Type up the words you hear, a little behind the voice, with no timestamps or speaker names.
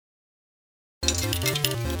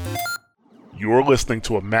You're listening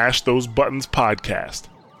to a Mash Those Buttons podcast.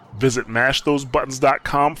 Visit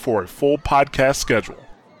mashthosebuttons.com for a full podcast schedule.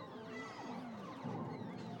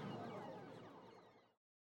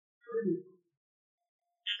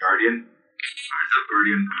 Guardian? Where's that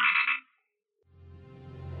Guardian?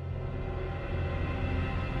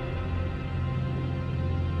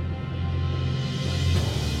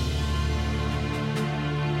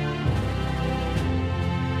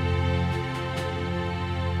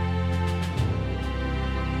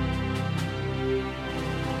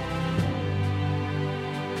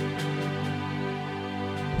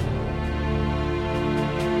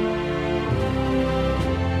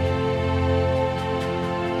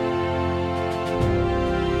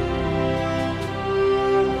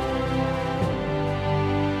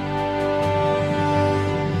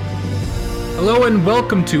 Hello and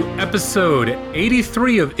welcome to episode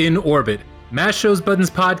 83 of In Orbit, Mash Those Buttons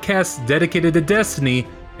podcast dedicated to Destiny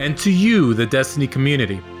and to you, the Destiny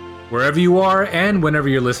community. Wherever you are and whenever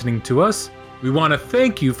you're listening to us, we want to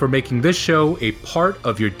thank you for making this show a part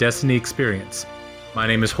of your Destiny experience. My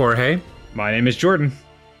name is Jorge. My name is Jordan.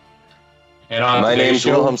 And my name is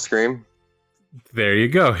Wilhelm Scream. There you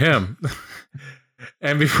go, him.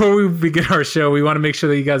 And before we begin our show, we want to make sure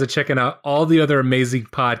that you guys are checking out all the other amazing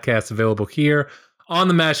podcasts available here on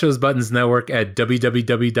the Mash Those Buttons network at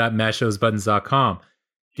www.mashthosebuttons.com.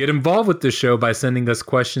 Get involved with the show by sending us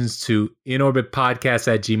questions to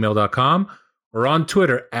inorbitpodcast@gmail.com or on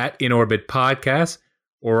Twitter @inorbitpodcast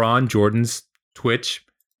or on Jordan's Twitch,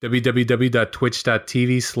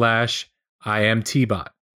 www.twitch.tv/imtbot.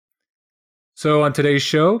 So on today's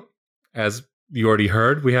show, as you already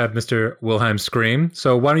heard, we have Mr. Wilhelm Scream.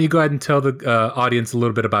 So why don't you go ahead and tell the audience a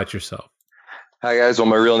little bit about yourself? Hi, guys. Well,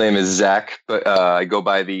 my real name is Zach, but I go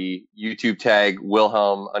by the YouTube tag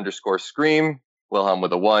Wilhelm_Scream, Wilhelm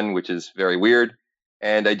with a 1, which is very weird.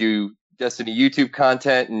 And I do Destiny YouTube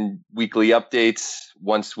content and weekly updates.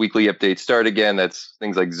 Once weekly updates start again, that's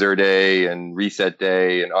things like Xur Day and Reset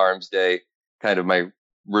Day and Arms Day, kind of my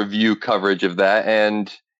review coverage of that. And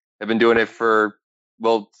I've been doing it for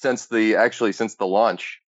since the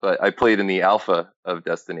launch, but I played in the alpha of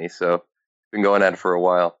Destiny, so been going at it for a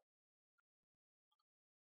while.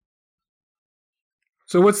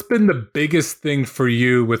 So what's been the biggest thing for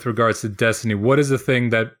you with regards to Destiny? What is the thing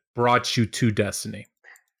that brought you to Destiny?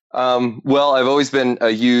 Well, I've always been a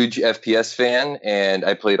huge FPS fan, and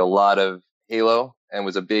I played a lot of Halo and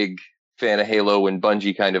was a big fan of Halo when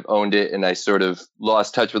Bungie kind of owned it, and I sort of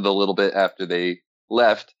lost touch with it a little bit after they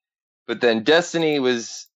left. But then Destiny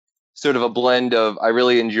was sort of a blend of, I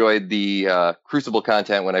really enjoyed the Crucible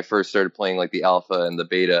content when I first started playing like the alpha and the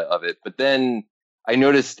beta of it. But then I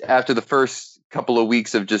noticed after the first couple of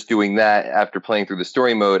weeks of just doing that, after playing through the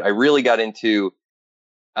story mode, I really got into,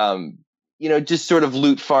 just sort of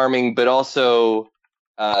loot farming, but also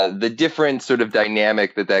the different sort of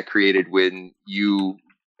dynamic that created when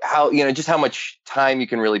how much time you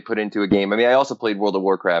can really put into a game. I mean, I also played World of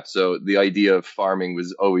Warcraft, so the idea of farming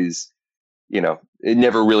was always, it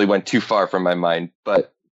never really went too far from my mind.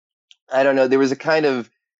 But I don't know, there was a kind of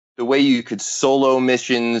the way you could solo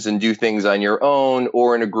missions and do things on your own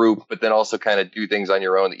or in a group, but then also kind of do things on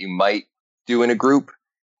your own that you might do in a group.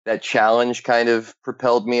 That challenge kind of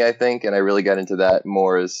propelled me, I think, and I really got into that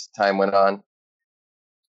more as time went on.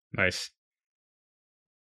 Nice.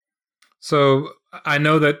 So I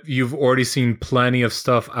know that you've already seen plenty of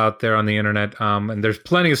stuff out there on the internet, and there's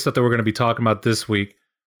plenty of stuff that we're going to be talking about this week.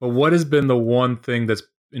 But what has been the one thing that's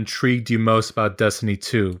intrigued you most about Destiny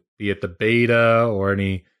 2, be it the beta or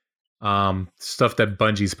any stuff that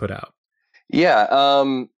Bungie's put out? Yeah,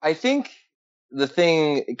 I think the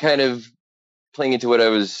thing, kind of playing into what I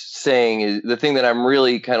was saying, is the thing that I'm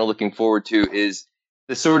really kind of looking forward to is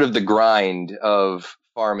the sort of the grind of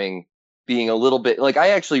farming being a little bit like, I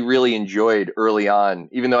actually really enjoyed early on,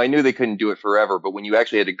 even though I knew they couldn't do it forever, but when you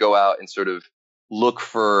actually had to go out and sort of look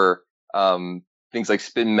for things like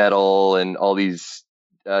spin metal and all these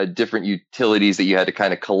different utilities that you had to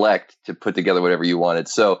kind of collect to put together whatever you wanted.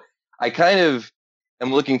 So I kind of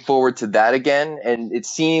am looking forward to that again. And it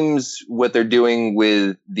seems what they're doing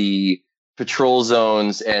with the patrol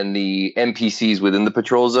zones and the NPCs within the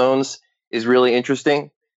patrol zones is really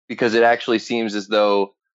interesting, because it actually seems as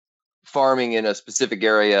though farming in a specific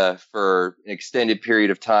area for an extended period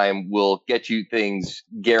of time will get you things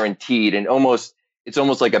guaranteed, and it's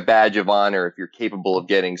almost like a badge of honor if you're capable of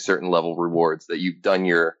getting certain level rewards that you've done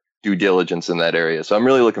your due diligence in that area. So I'm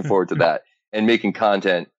really looking forward to that, and making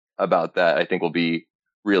content about that I think will be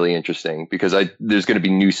really interesting, because there's going to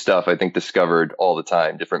be new stuff I think discovered all the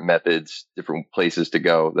time, different methods, different places to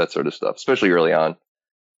go, that sort of stuff, especially early on.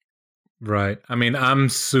 Right. I mean, I'm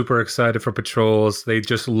super excited for patrols. They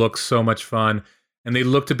just look so much fun. And they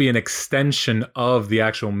look to be an extension of the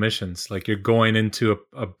actual missions. Like you're going into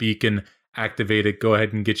a beacon, activate it, go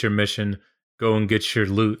ahead and get your mission, go and get your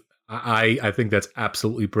loot. I think that's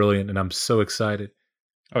absolutely brilliant, and I'm so excited.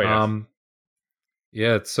 Oh yeah.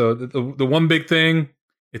 Yeah, so the one big thing,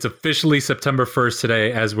 it's officially September 1st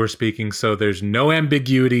today as we're speaking, so there's no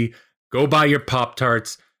ambiguity. Go buy your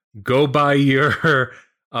Pop-Tarts. Go buy your,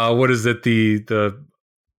 what is it, the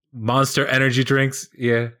Monster energy drinks.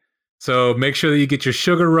 Yeah. So make sure that you get your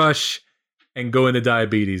sugar rush and go into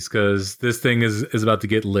diabetes because this thing is about to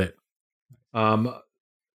get lit.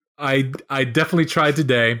 I definitely tried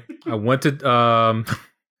today. I went to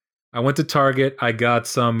Target. I got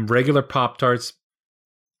some regular Pop-Tarts.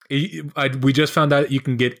 We just found out you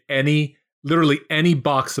can get literally any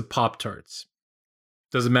box of Pop-Tarts.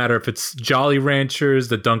 Doesn't matter if it's Jolly Ranchers,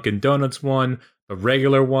 the Dunkin' Donuts one, the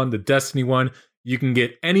regular one, the Destiny one. You can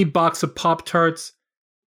get any box of Pop-Tarts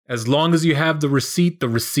as long as you have the receipt. The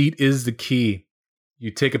receipt is the key.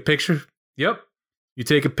 You take a picture. Yep. You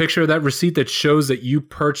take a picture of that receipt that shows that you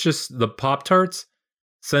purchased the Pop-Tarts.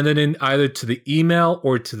 Send it in either to the email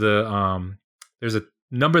or to the there's a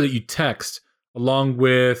number that you text along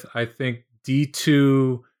with, I think,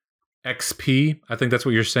 D2XP. I think that's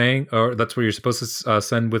what you're saying, or that's what you're supposed to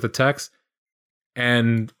send with a text.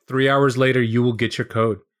 And 3 hours later, you will get your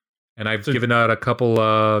code. And I've given out a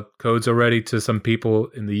couple codes already to some people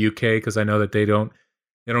in the UK because I know that they don't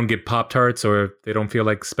get Pop-Tarts or they don't feel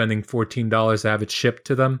like spending $14 to have it shipped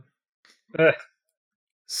to them.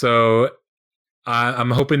 So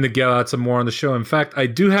I'm hoping to give out some more on the show. In fact, I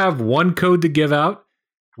do have one code to give out.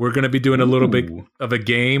 We're going to be doing a little bit of a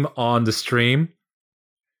game on the stream.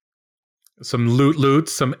 Some loot,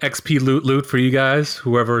 some XP loot for you guys,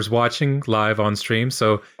 whoever is watching live on stream.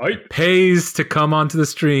 So it pays to come onto the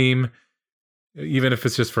stream, even if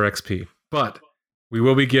it's just for XP. But we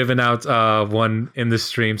will be giving out one in the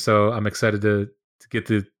stream, so I'm excited to get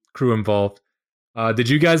the crew involved. Did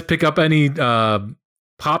you guys pick up any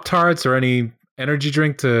Pop-Tarts or any energy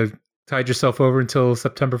drink to tide yourself over until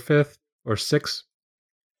September 5th or 6th?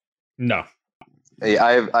 No. Hey,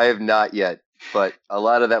 I have not yet, but a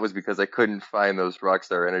lot of that was because I couldn't find those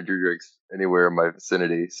Rockstar energy drinks anywhere in my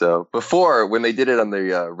vicinity. So before, when they did it on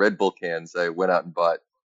the Red Bull cans, I went out and bought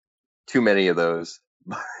too many of those.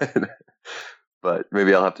 But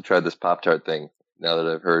maybe I'll have to try this Pop-Tart thing now that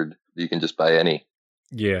I've heard you can just buy any.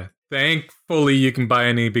 Yeah, thankfully you can buy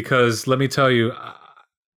any because let me tell you,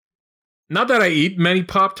 not that I eat many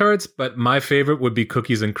Pop-Tarts, but my favorite would be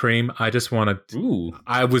cookies and cream. I just want to.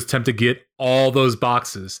 I was tempted to get all those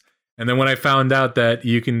boxes. And then when I found out that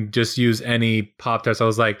you can just use any Pop-Tarts, I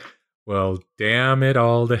was like, well, damn it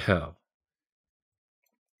all to hell.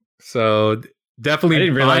 So definitely I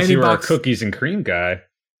didn't realize you were a cookies and cream guy.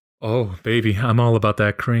 Oh, baby, I'm all about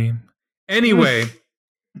that cream. Anyway,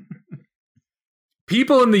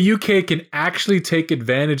 people in the UK can actually take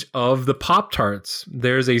advantage of the Pop-Tarts.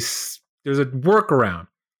 There's a workaround.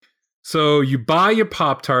 So you buy your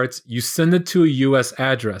Pop-Tarts, you send it to a US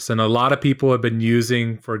address, and a lot of people have been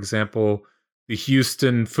using, for example, the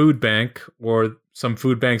Houston Food Bank or some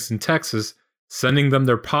food banks in Texas, sending them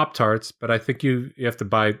their Pop-Tarts, but I think you have to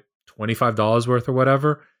buy $25 worth or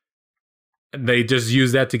whatever. And they just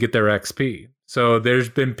use that to get their XP. So there's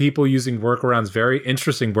been people using workarounds, very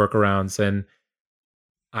interesting workarounds, and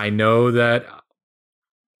I know that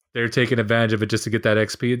they're taking advantage of it just to get that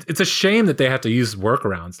XP. It's a shame that they have to use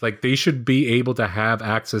workarounds. Like they should be able to have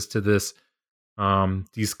access to this,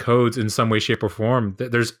 these codes in some way, shape, or form.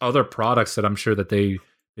 There's other products that I'm sure that they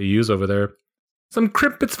use over there. Some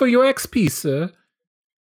crimpets for your XP, sir.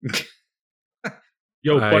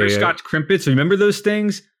 Yo, butterscotch crimpets. Remember those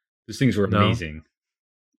things? Those things were amazing.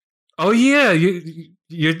 Oh yeah,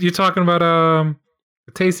 you're talking about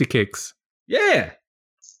Tasty Cakes. Yeah.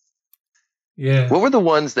 Yeah. What were the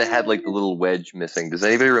ones that had like the little wedge missing? Does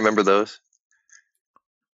anybody remember those?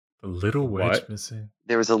 The little wedge missing.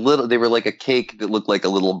 There was they were like a cake that looked like a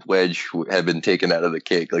little wedge had been taken out of the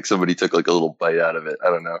cake. Like somebody took like a little bite out of it. I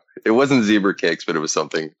don't know. It wasn't zebra cakes, but it was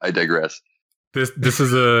something. I digress. This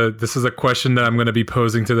is a question that I'm going to be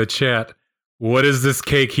posing to the chat. What is this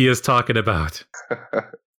cake he is talking about?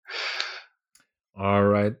 All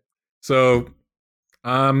right. So,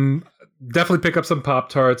 definitely pick up some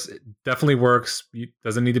Pop-Tarts. It definitely works. It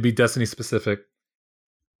doesn't need to be Destiny specific.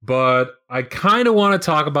 But I kind of want to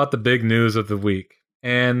talk about the big news of the week.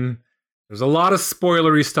 And there's a lot of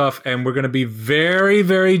spoilery stuff, and we're going to be very,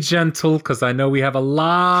 very gentle because I know we have a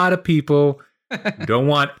lot of people who don't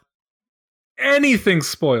want anything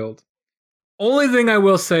spoiled. Only thing I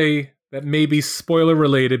will say that may be spoiler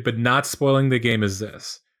related, but not spoiling the game is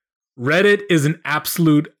this. Reddit is an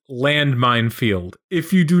absolute landmine field.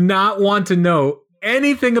 If you do not want to know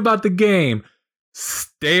anything about the game,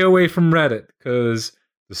 stay away from Reddit because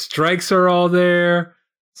the strikes are all there.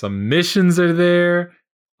 Some missions are there.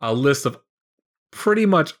 A list of pretty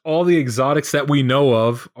much all the exotics that we know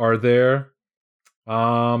of are there.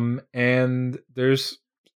 And there's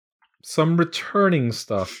some returning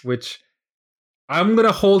stuff, which I'm going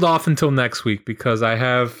to hold off until next week because I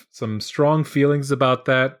have some strong feelings about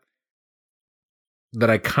that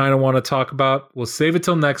I kind of want to talk about. We'll save it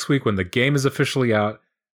till next week when the game is officially out.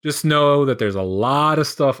 Just know that there's a lot of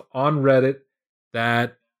stuff on Reddit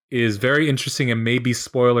that is very interesting and may be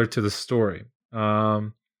spoiler to the story.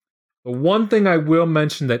 The one thing I will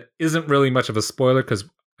mention that isn't really much of a spoiler because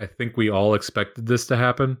I think we all expected this to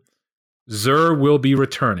happen. Xur will be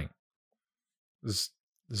returning.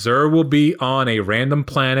 Xur will be on a random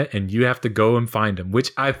planet and you have to go and find him,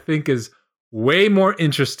 which I think is way more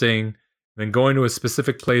interesting than going to a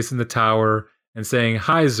specific place in the tower and saying,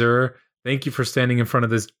 "Hi, Xur. Thank you for standing in front of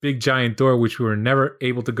this big giant door, which we were never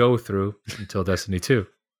able to go through until Destiny 2.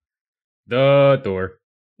 The door.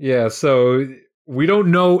 Yeah, so we don't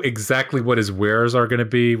know exactly what his wares are going to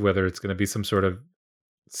be, whether it's going to be some sort of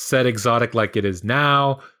set exotic like it is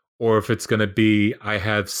now, or if it's going to be, I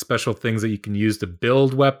have special things that you can use to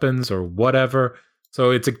build weapons or whatever.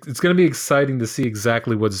 So it's going to be exciting to see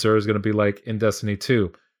exactly what Xur is going to be like in Destiny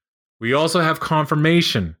 2. We also have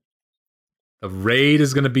confirmation. The raid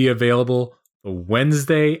is going to be available the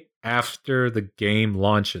Wednesday after the game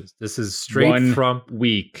launches. This is straight from 1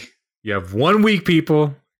 week. You have 1 week,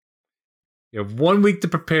 people. You have 1 week to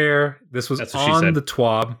prepare. This was on the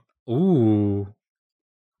TWAB.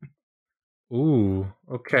 Ooh,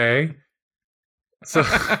 okay. So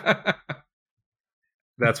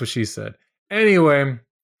that's what she said. Anyway,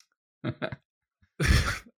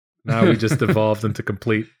 now we just evolved into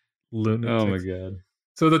complete lunatics. Oh my god.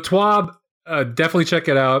 So the TWAB, definitely check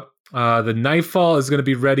it out. The Nightfall is going to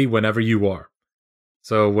be ready whenever you are.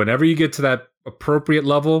 So whenever you get to that appropriate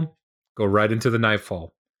level, go right into the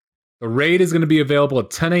Nightfall. The raid is going to be available at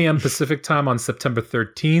 10 a.m. Pacific time on September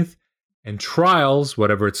 13th. And Trials,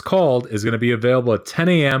 whatever it's called, is going to be available at 10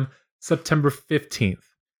 a.m. September 15th.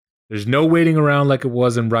 There's no waiting around like it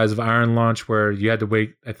was in Rise of Iron launch where you had to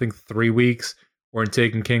wait, I think, 3 weeks, or in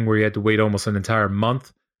Taken King where you had to wait almost an entire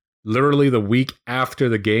month. Literally the week after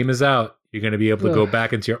the game is out, you're going to be able to go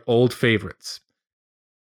back into your old favorites.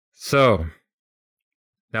 So,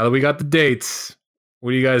 now that we got the dates,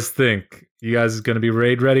 what do you guys think? You guys going to be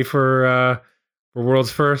raid ready for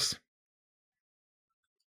World's First?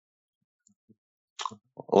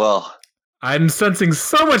 Well, I'm sensing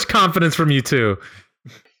so much confidence from you two.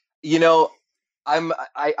 You know,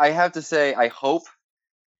 I have to say I hope,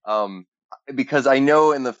 because I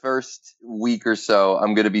know in the first week or so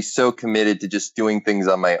I'm going to be so committed to just doing things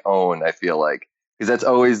on my own. I feel like because that's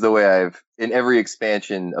always the way in every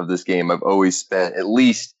expansion of this game I've always spent at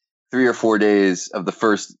least 3 or 4 days of the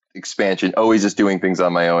first expansion always just doing things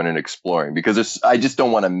on my own and exploring because I just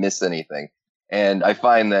don't want to miss anything. And I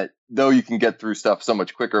find that though you can get through stuff so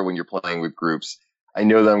much quicker when you're playing with groups, I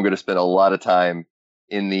know that I'm going to spend a lot of time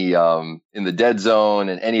in the dead zone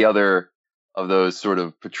and any other of those sort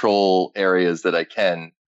of patrol areas that I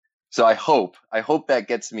can. So I hope that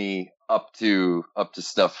gets me up to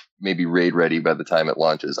stuff maybe raid ready by the time it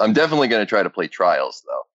launches. I'm definitely going to try to play Trials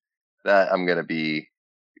though. That I'm going to be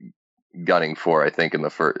gunning for, I think,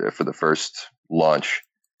 for the first launch.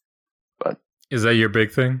 But is that your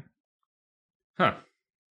big thing? Huh.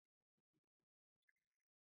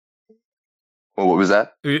 Well, what was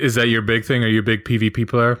that? Is that your big thing? Are you a big PvP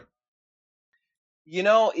player? You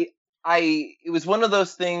know, it was one of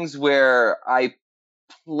those things where I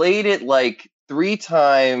played it like 3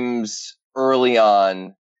 times early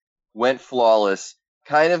on, went flawless,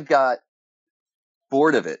 kind of got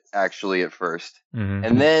bored of it actually at first. Mm-hmm.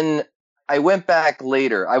 And then I went back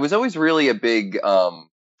later. I was always really a big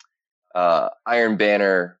Iron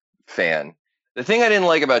Banner fan. The thing I didn't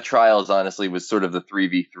like about Trials, honestly, was sort of the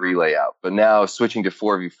 3v3 layout. But now switching to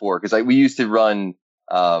 4v4, because we used to run,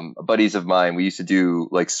 buddies of mine, we used to do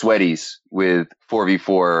like sweaties with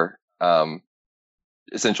 4v4,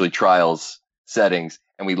 essentially Trials settings,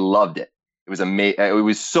 and we loved it. It was amazing. It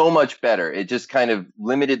was so much better. It just kind of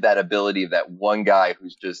limited that ability of that one guy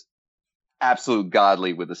who's just absolute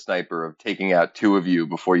godly with a sniper of taking out 2 of you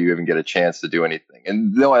before you even get a chance to do anything.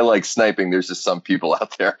 And though I like sniping, there's just some people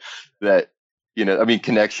out there that, you know, I mean,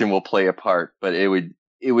 connection will play a part, but it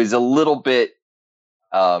was a little bit,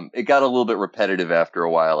 it got a little bit repetitive after a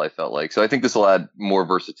while, I felt like. So I think this will add more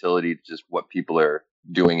versatility to just what people are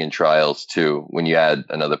doing in Trials too when you add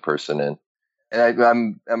another person in.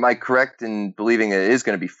 And am I correct in believing it is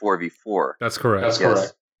going to be 4v4? That's correct. That's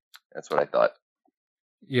correct. That's what I thought.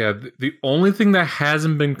 Yeah, the only thing that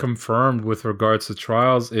hasn't been confirmed with regards to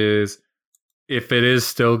Trials is if it is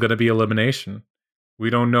still going to be elimination. We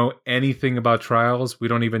don't know anything about Trials. We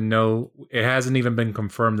don't even know. It hasn't even been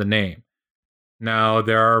confirmed the name. Now,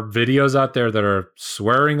 there are videos out there that are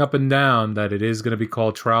swearing up and down that it is going to be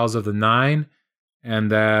called Trials of the Nine and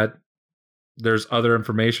that there's other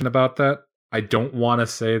information about that. I don't want to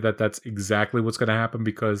say that that's exactly what's going to happen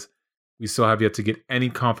because we still have yet to get any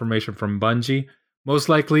confirmation from Bungie. Most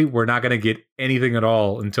likely, we're not going to get anything at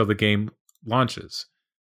all until the game launches.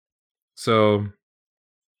 So,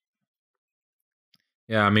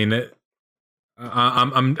 yeah, I mean,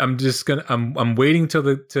 I'm just gonna I'm waiting till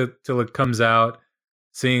it comes out,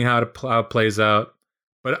 seeing how it plays out.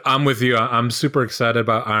 But I'm with you. I'm super excited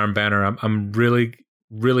about Iron Banner. I'm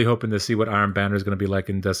really hoping to see what Iron Banner is going to be like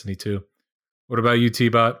in Destiny 2. What about you,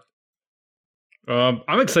 T-Bot?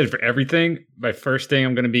 I'm excited for everything. My first thing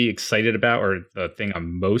I'm going to be excited about, or the thing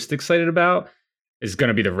I'm most excited about, is going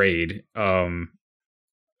to be the raid.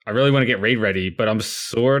 I really want to get raid ready, but I don't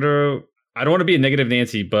want to be a negative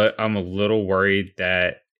Nancy, but I'm a little worried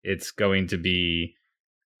that it's going to be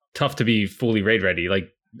tough to be fully raid ready.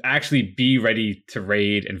 Like, actually be ready to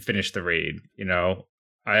raid and finish the raid. You know,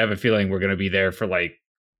 I have a feeling we're going to be there for like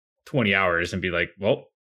 20 hours and be like, well,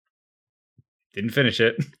 didn't finish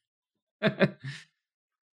it.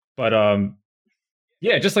 But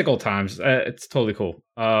yeah, just like old times. It's totally cool.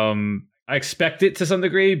 I expect it to some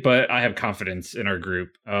degree, but I have confidence in our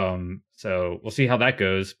group. So we'll see how that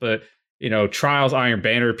goes. But you know, Trials, Iron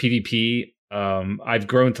Banner, PvP. I've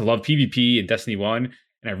grown to love PvP in Destiny 1,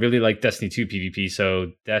 and I really like Destiny 2 PvP.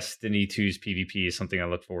 So Destiny 2's PvP is something I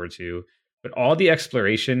look forward to. But all the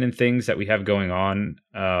exploration and things that we have going on,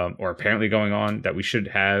 or apparently going on, that we should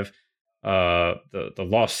have, the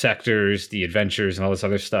lost sectors, the adventures, and all this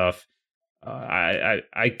other stuff.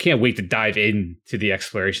 I can't wait to dive into the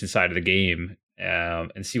exploration side of the game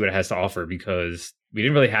and see what it has to offer, because we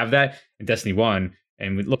didn't really have that in Destiny 1,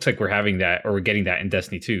 and it looks like we're having that, or we're getting that in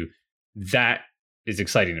Destiny 2. That is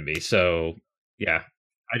exciting to me. So yeah,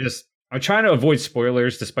 I'm trying to avoid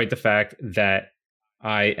spoilers, despite the fact that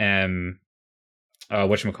I am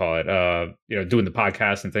whatchamacallit, doing the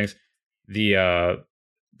podcast and things. The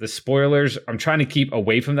spoilers, I'm trying to keep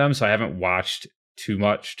away from them, so I haven't watched too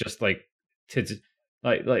much, just like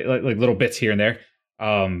little bits here and there.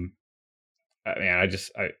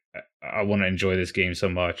 I want to enjoy this game so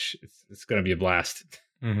much. It's going to be a blast.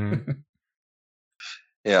 Mm-hmm.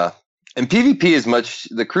 Yeah. And PvP is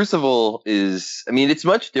the Crucible is, it's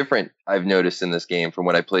much different, I've noticed, in this game from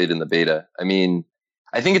what I played in the beta. I mean,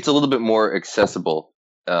 I think it's a little bit more accessible,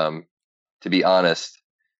 to be honest.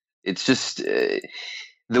 It's just the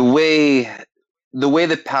way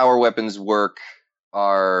that power weapons work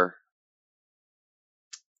are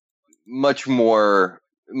much more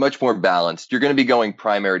balanced. You're going to be going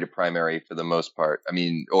primary to primary for the most part.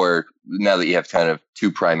 Or now that you have kind of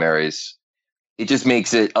two primaries, it just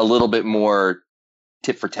makes it a little bit more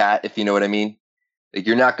tit for tat, if you know what I mean. Like,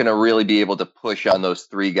 you're not going to really be able to push on those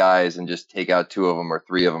three guys and just take out two of them or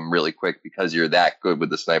three of them really quick because you're that good with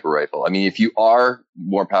the sniper rifle. If you are,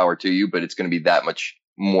 more power to you, but it's going to be that much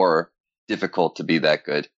more difficult to be that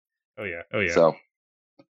good. Oh yeah. So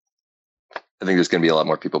I think there's going to be a lot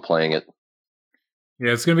more people playing it.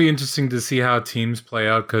 Yeah, it's going to be interesting to see how teams play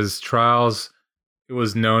out, because Trials, it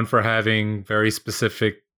was known for having very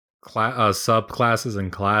specific subclasses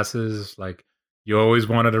and classes. Like, you always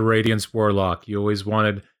wanted a Radiance Warlock. You always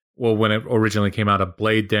wanted, when it originally came out, a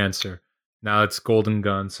Blade Dancer. Now it's Golden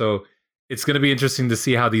Gun. So it's going to be interesting to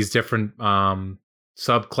see how these different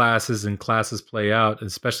subclasses and classes play out.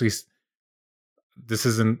 Especially, this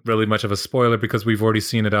isn't really much of a spoiler because we've already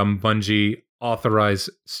seen it on Bungie authorized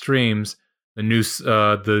streams.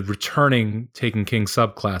 The returning Taken King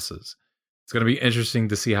subclasses. It's going to be interesting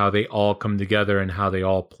to see how they all come together and how they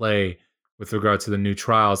all play with regards to the new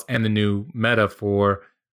Trials and the new meta for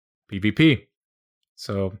PvP.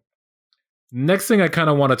 So, next thing I kind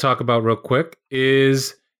of want to talk about real quick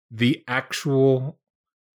is the actual...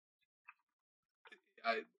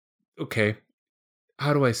 Okay,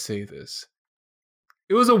 how do I say this?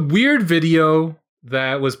 It was a weird video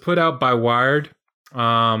that was put out by Wired.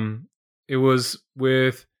 It was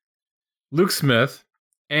with Luke Smith,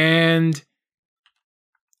 and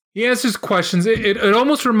he answers questions. It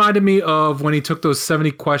almost reminded me of when he took those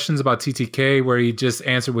 70 questions about TTK, where he just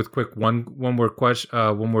answered with quick one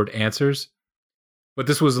word answers. But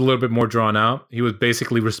this was a little bit more drawn out. He was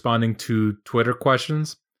basically responding to Twitter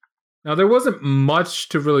questions. Now, there wasn't much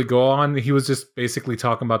to really go on. He was just basically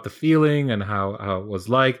talking about the feeling and how it was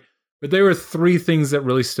like. But there were 3 things that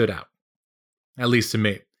really stood out, at least to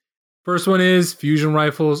me. First one is fusion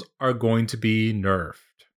rifles are going to be nerfed.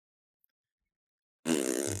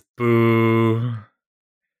 Boo.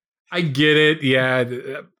 I get it. Yeah.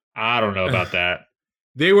 I don't know about that.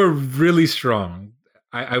 They were really strong,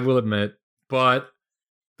 I will admit. But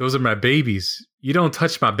those are my babies. You don't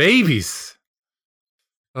touch my babies.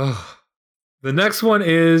 Oh. The next one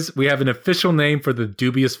is we have an official name for the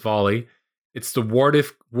dubious volley. It's the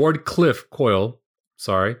Wardcliffe coil.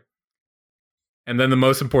 Sorry. And then the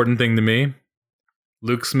most important thing to me,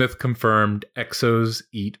 Luke Smith confirmed Exos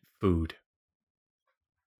eat food.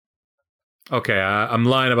 Okay, I'm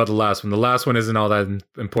lying about the last one. The last one isn't all that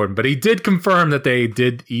important, but he did confirm that they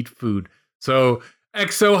did eat food. So,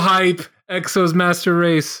 Exo hype, Exos master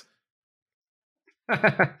race.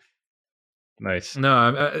 Nice.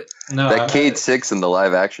 No. That Cade 6 in the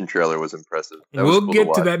live action trailer was impressive. We'll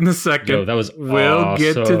get to that in a second. Yo, that was We'll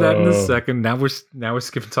get to that in a second. Now we're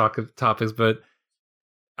skipping topics, but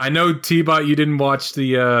I know T-Bot, you didn't watch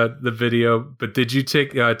the video, but did you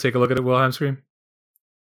take a look at it, Wilhelm Scream?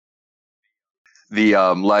 The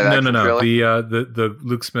live action trailer? The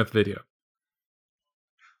Luke Smith video.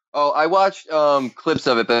 Oh, I watched clips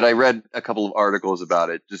of it, but I read a couple of articles about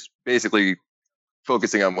it, just basically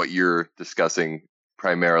focusing on what you're discussing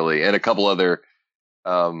primarily, and a couple other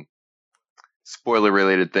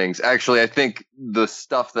spoiler-related things. Actually, I think the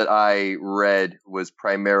stuff that I read was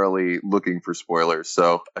primarily looking for spoilers,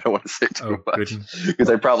 so I don't want to say too much because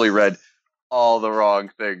I probably read all the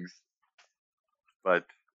wrong things. But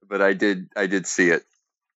I did see it.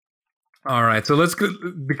 All right, so let's go,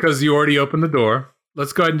 because you already opened the door.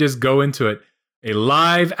 Let's go ahead and just go into it. A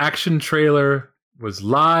live action trailer was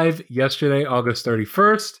live yesterday, August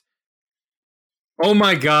 31st. Oh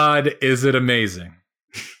my God, is it amazing?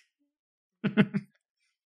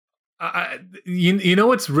 You know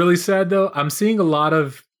what's really sad though? I'm seeing there's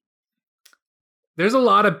a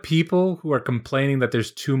lot of people who are complaining that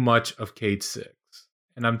there's too much of Cade 6.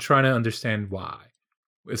 And I'm trying to understand why,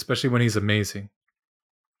 especially when he's amazing.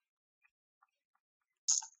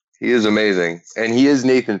 He is amazing. And he is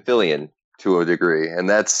Nathan Fillion to a degree. And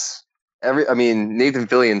that's Nathan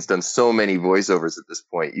Fillion's done so many voiceovers at this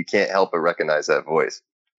point. You can't help but recognize that voice.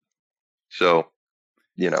 So,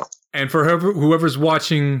 And for whoever's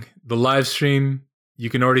watching the live stream,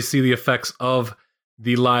 you can already see the effects of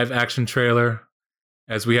the live action trailer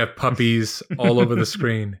as we have puppies all over the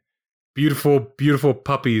screen. Beautiful, beautiful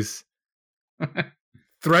puppies.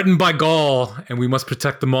 Threatened by Gaul, and we must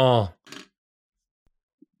protect them all.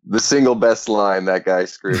 The single best line, that guy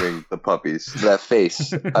screaming the puppies. That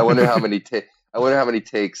face. I wonder how many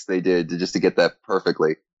takes they did to get that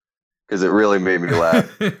perfectly. Because it really made me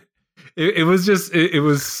laugh. It was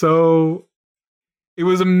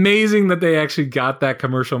amazing that they actually got that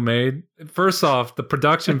commercial made. First off, the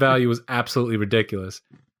production value was absolutely ridiculous.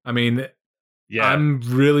 I mean, yeah. I'm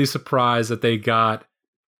really surprised that they got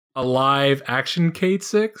a live action Cade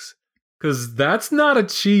 6, because that's not a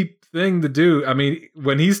cheap thing to do. I mean,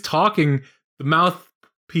 when he's talking, the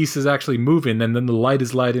mouthpiece is actually moving, and then the light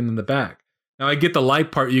is lighting in the back. Now, I get the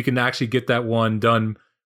light part. You can actually get that one done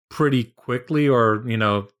pretty quickly, or,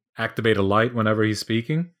 activate a light whenever he's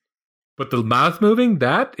speaking. But the mouth moving,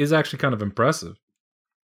 that is actually kind of impressive.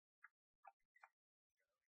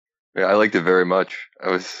 Yeah, I liked it very much.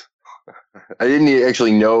 I didn't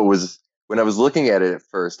actually know it was, when I was looking at it at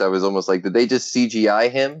first, I was almost like, did they just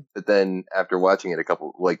CGI him? But then after watching it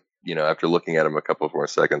after looking at him a couple of more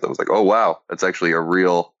seconds, I was like, oh wow, that's actually the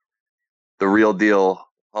real deal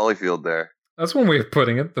Holyfield there. That's one way of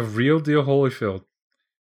putting it, the real deal Holyfield.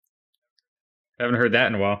 Haven't heard that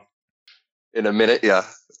in a while. In a minute, yeah.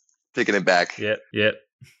 Taking it back. Yep.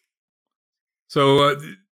 So,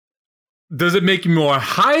 does it make you more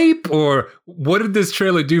hype, or what did this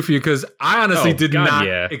trailer do for you? Because I honestly did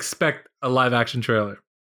not expect a live action trailer.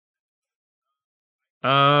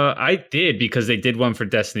 I did, because they did one for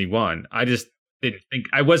Destiny 1. I just didn't think,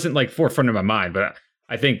 I wasn't forefront of my mind, but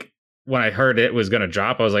I think when I heard it was going to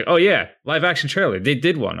drop, I was like, oh yeah, live action trailer. They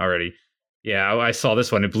did one already. Yeah, I saw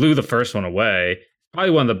this one. It blew the first one away.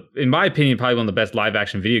 Probably in my opinion, one of the best live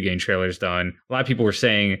action video game trailers done. A lot of people were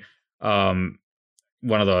saying one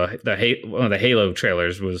of the Halo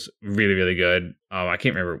trailers was really, really good. I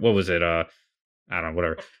can't remember, what was it? I don't know,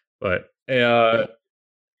 whatever. But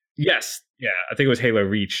yes, yeah, I think it was Halo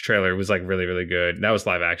Reach trailer. It was really, really good. That was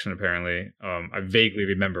live action apparently. I vaguely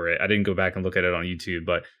remember it. I didn't go back and look at it on YouTube,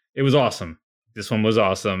 but it was awesome. This one was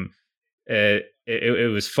awesome.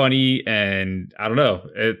 It was funny, and I don't know.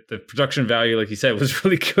 The production value, like you said, was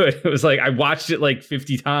really good. It was like I watched it like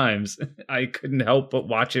 50 times. I couldn't help but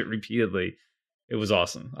watch it repeatedly. It was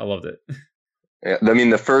awesome. I loved it. Yeah, I mean,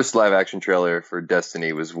 the first live action trailer for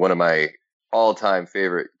Destiny was one of my all-time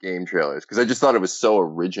favorite game trailers because I just thought it was so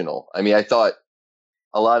original. I mean, I thought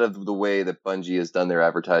a lot of the way that Bungie has done their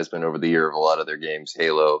advertisement over the year of a lot of their games,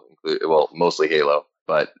 Halo, mostly Halo,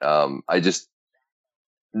 but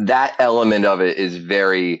that element of it is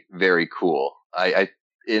very, very cool. I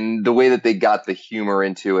in the way that they got the humor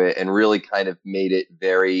into it and really kind of made it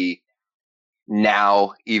very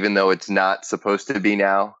now, even though it's not supposed to be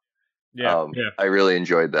now. Yeah, I really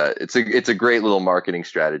enjoyed that. It's a great little marketing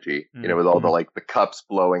strategy, with all the cups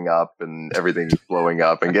blowing up and everything blowing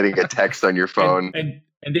up and getting a text on your phone. And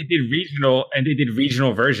they did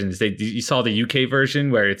regional versions. You saw the UK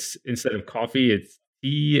version where it's instead of coffee, it's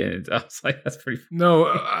tea, and I was like, that's pretty. No,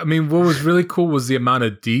 I mean, what was really cool was the amount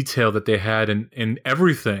of detail that they had in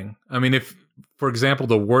everything. I mean, if, for example,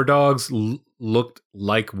 the War Dogs looked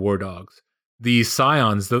like War Dogs. The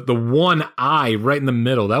Scions, the one eye right in the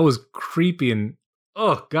middle, that was creepy and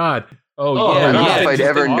oh god. I don't know if I'd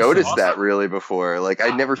ever noticed that really before. Like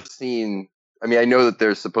I'd never seen. I mean, I know that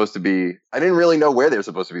they're supposed to be. I didn't really know where they're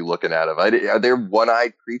supposed to be looking at them. Are they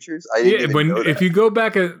one-eyed creatures? I didn't even know that. If you go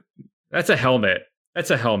back that's a helmet.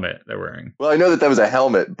 That's a helmet they're wearing. Well, I know that was a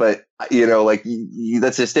helmet, but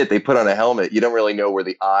that's just it. They put on a helmet. You don't really know where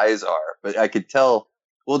the eyes are, but I could tell.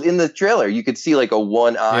 Well, in the trailer, you could see like a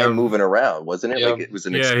one eye moving around, wasn't it? Yeah. Like it was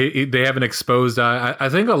an they have an exposed eye. I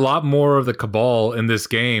think a lot more of the Cabal in this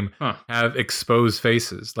game have exposed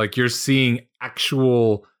faces. Like you're seeing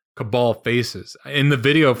actual Cabal faces. In the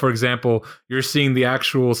video, for example, you're seeing the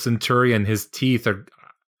actual Centurion. His teeth are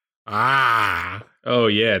Oh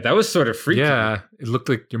yeah, that was sort of freaky. Yeah, it looked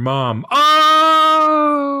like your mom.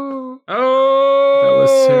 Oh, that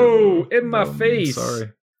was terrible. In my face.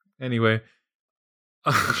 Sorry. Anyway.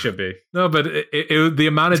 It should be. No, but the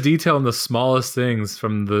amount of detail in the smallest things,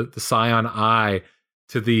 from the Scion eye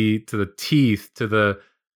to the teeth to the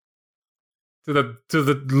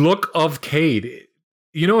look of Cade.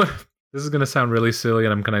 You know, this is gonna sound really silly,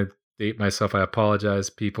 and I'm gonna date myself. I apologize,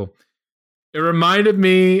 people. It reminded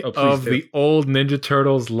me of the old Ninja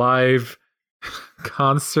Turtles live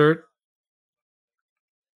concert.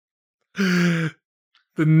 The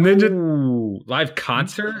Ninja live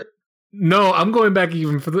concert. No, I'm going back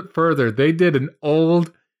even further. They did an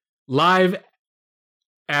old live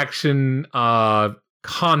action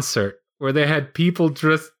concert where they had people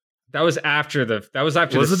dressed. That was after the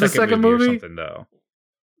second movie or something, though.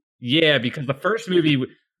 Yeah, because the first movie.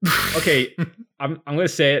 Okay, I'm going to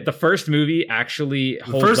say it. The first movie actually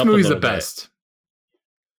holds up. The first movie's the best.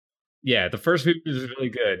 Yeah, the first movie is really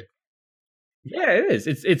good. Yeah, it is.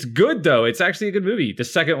 It's good though. It's actually a good movie. The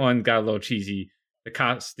second one got a little cheesy. The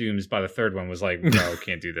costumes by the third one was like, no,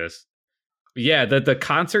 can't do this. But yeah, the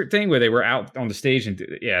concert thing where they were out on the stage and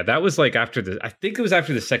that was like I think it was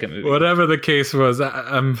after the second movie. Whatever the case was,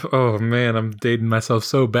 I'm dating myself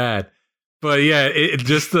so bad. But yeah, it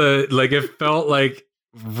just it felt like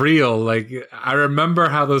real. Like I remember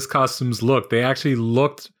how those costumes looked. They actually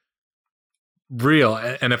looked real.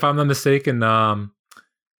 And if I'm not mistaken,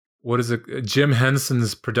 what is it? Jim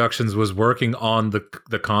Henson's Productions was working on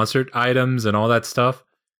the concert items and all that stuff.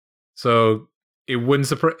 So it wouldn't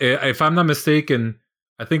surprise. If I'm not mistaken,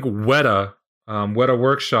 I think Weta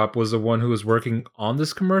Workshop was the one who was working on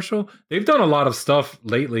this commercial. They've done a lot of stuff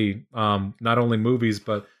lately, not only movies,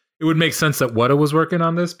 but it would make sense that Weta was working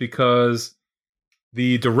on this because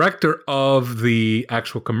the director of the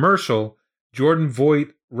actual commercial, Jordan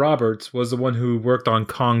Voight Roberts, was the one who worked on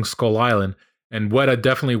Kong Skull Island. And Weta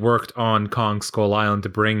definitely worked on Kong Skull Island to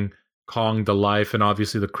bring Kong to life and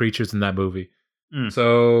obviously the creatures in that movie.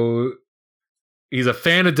 So he's a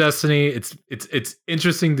fan of Destiny. It's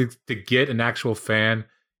interesting to get an actual fan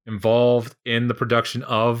involved in the production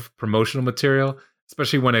of promotional material,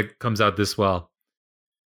 especially when it comes out this well.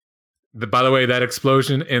 By the way, that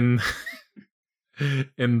explosion in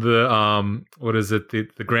the what is it,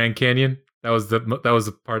 the Grand Canyon, that was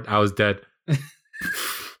the part I was dead.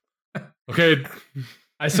 Okay,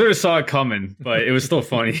 I sort of saw it coming, but it was still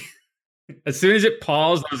funny. As soon as it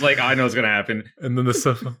paused, I was like, I know what's gonna happen. And then the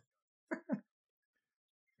stuff.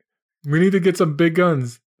 We need to get some big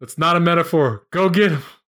guns. That's not a metaphor. Go get them.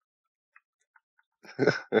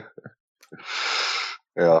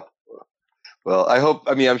 Yeah. Well,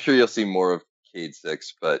 I'm sure you'll see more of Cade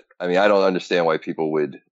 6, but I don't understand why people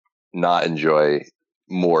would not enjoy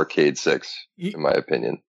more Cade 6, in my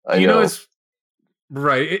opinion. I know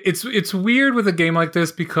Right. It's weird with a game like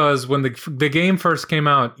this because when the game first came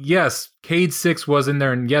out, yes, Cayde 6 was in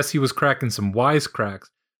there, and yes, he was cracking some wisecracks.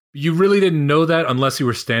 You really didn't know that unless you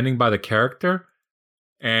were standing by the character,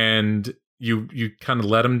 and you kind of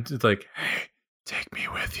let him like, hey, take me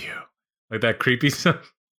with you, like that creepy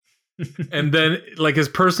stuff. And then like his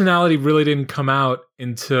personality really didn't come out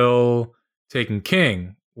until Taken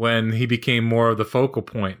King, when he became more of the focal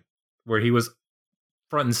point, where he was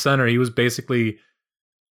front and center. He was basically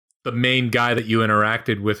the main guy that you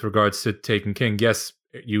interacted with regards to Taken King. Yes,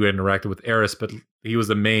 you interacted with Eris, but he was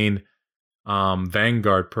the main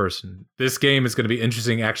Vanguard person. This game is going to be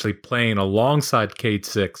interesting actually playing alongside Cayde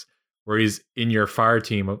 6, where he's in your fire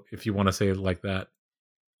team, if you want to say it like that.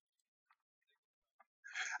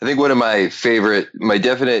 I think one of my favorite,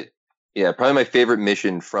 probably my favorite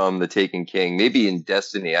mission from the Taken King, maybe in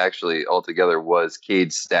Destiny actually altogether, was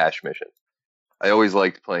Cayde's stash mission. I always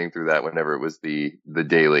liked playing through that whenever it was the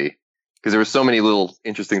daily, because there were so many little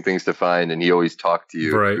interesting things to find, and he always talked to you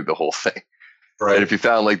through the whole thing. Right. And if you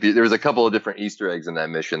found like there was a couple of different Easter eggs in that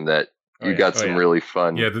mission that you got some really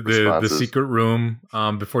fun. Yeah, the secret room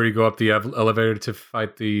before you go up the elevator to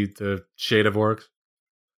fight the Shade of Orcs.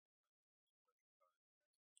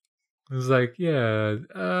 It was like, yeah,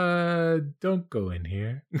 don't go in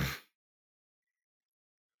here.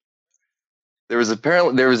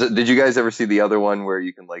 Did you guys ever see the other one where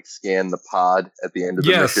you can like scan the pod at the end of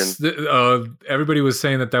the mission? Yes, everybody was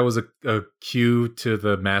saying that was a cue to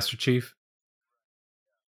the Master Chief.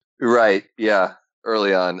 Right, yeah,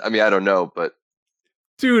 early on. I mean, I don't know, but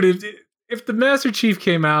dude, if the Master Chief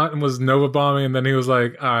came out and was Nova bombing, and then he was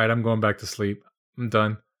like, "All right, I'm going back to sleep. I'm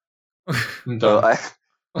done." So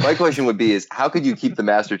my question would be: is how could you keep the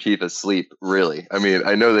Master Chief asleep? Really? I mean,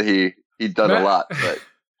 I know that he'd done a lot, but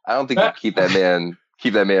I don't think you keep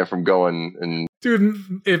that man from going. And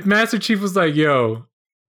dude, if Master Chief was like, "Yo,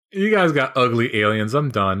 you guys got ugly aliens.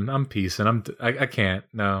 I'm done. I'm peacing. I can't.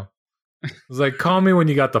 No." It was like, call me when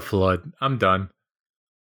you got the flood. I'm done.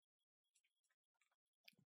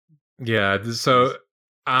 Yeah, so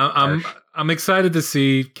I'm excited to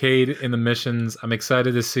see Cayde in the missions. I'm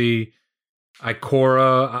excited to see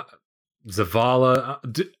Ikora,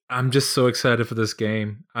 Zavala. I'm just so excited for this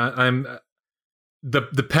game. I'm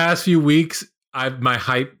the past few weeks. My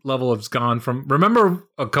hype level has gone from. Remember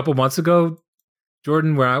a couple months ago,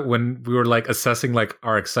 Jordan, when we were like assessing like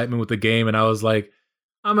our excitement with the game, and I was like,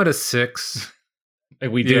 I'm at a 6.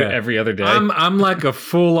 Like we do every other day. I'm like a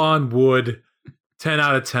full-on wood, 10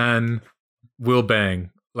 out of 10, will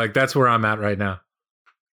bang. Like that's where I'm at right now.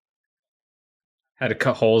 Had to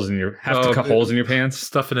cut holes in your holes in your pants.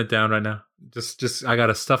 Stuffing it down right now. Just I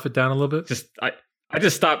gotta stuff it down a little bit. I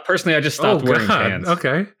just stopped wearing pants.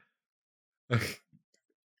 Okay.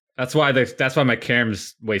 That's why my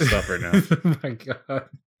cam's waist up right now. Oh my god.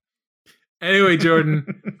 Anyway,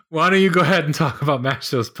 Jordan, why don't you go ahead and talk about Mash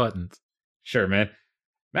Those Buttons? Sure, man.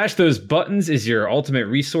 Mash Those Buttons is your ultimate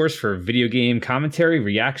resource for video game commentary,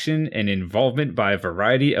 reaction, and involvement by a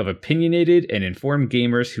variety of opinionated and informed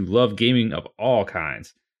gamers who love gaming of all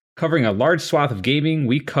kinds. Covering a large swath of gaming,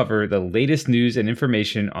 we cover the latest news and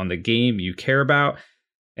information on the game you care about,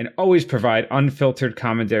 and always provide unfiltered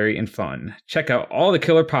commentary and fun. Check out all the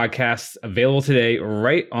killer podcasts available today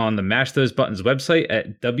right on the Mash Those Buttons website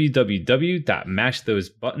at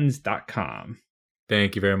www.mashthosebuttons.com.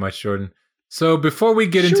 Thank you very much, Jordan. So before we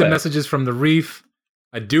get into messages from the Reef,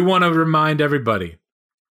 I do want to remind everybody,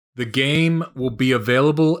 the game will be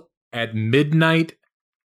available at midnight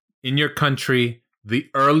in your country, the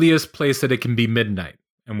earliest place that it can be midnight.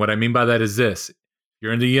 And what I mean by that is this.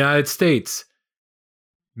 You're in the United States.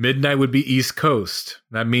 Midnight would be East Coast.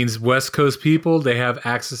 That means West Coast people, they have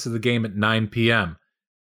access to the game at 9 p.m.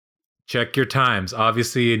 Check your times.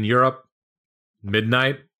 Obviously in Europe,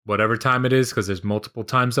 midnight, whatever time it is, because there's multiple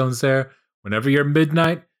time zones there. Whenever you're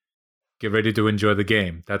midnight, get ready to enjoy the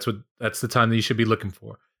game. That's the time that you should be looking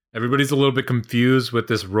for. Everybody's a little bit confused with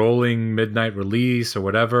this rolling midnight release or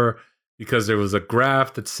whatever, because there was a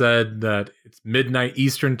graph that said that it's midnight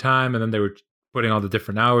Eastern time, and then they were putting all the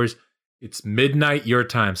different hours. It's midnight your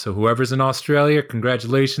time. So whoever's in Australia,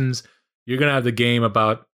 congratulations. You're going to have the game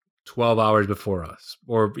about 12 hours before us,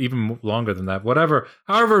 or even longer than that. Whatever.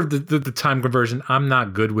 However, the time conversion, I'm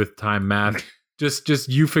not good with time math. Just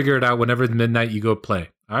you figure it out whenever it's midnight you go play.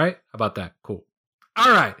 All right? How about that? Cool.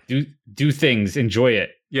 All right. Do things. Enjoy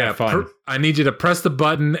it. Yeah. Have fun. I need you to press the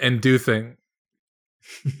button and do things.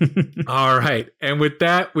 All right. And with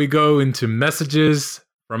that, we go into messages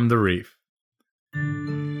from the Reef.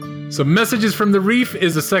 So Messages from the Reef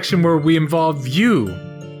is a section where we involve you,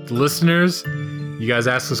 the listeners. You guys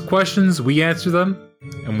ask us questions, we answer them,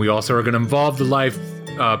 And we also are going to involve the live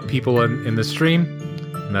people in the stream.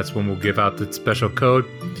 And that's when we'll give out the special code.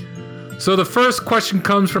 So the first question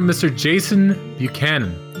comes from Mr. Jason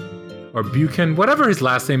Buchanan. Or Buchan, whatever his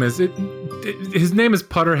last name is. His name is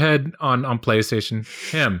Putterhead on PlayStation.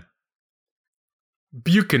 Him.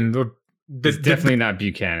 Buchan. It's definitely not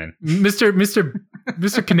Buchanan.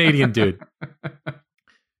 Mr. Canadian dude.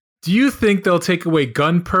 Do you think they'll take away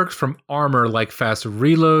gun perks from armor like faster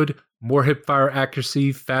reload, more hipfire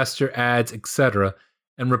accuracy, faster adds, etc.,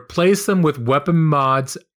 and replace them with weapon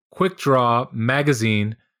mods, quick draw,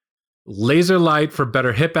 magazine, laser light for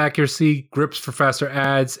better hip accuracy, grips for faster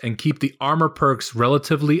adds, and keep the armor perks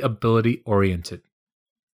relatively ability oriented?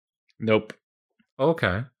 Nope.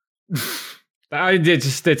 Okay. I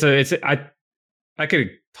could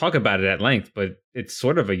talk about it at length, but it's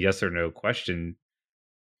sort of a yes or no question.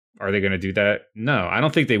 Are they going to do that? No, I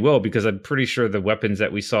don't think they will, because I'm pretty sure the weapons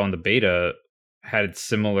that we saw in the beta had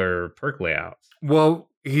similar perk layouts. Well,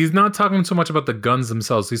 he's not talking so much about the guns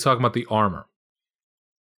themselves. He's talking about the armor.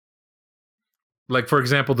 Like, for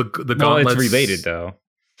example, the gauntlets. Well, it's related, though.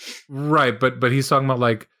 Right, but he's talking about,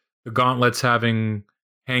 like, the gauntlets having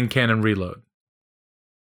hand cannon reload.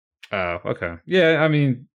 Oh, okay. Yeah, I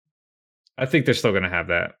mean, I think they're still going to have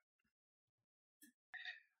that.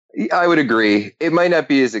 I would agree. It might not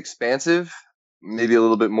be as expansive, maybe a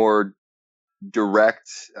little bit more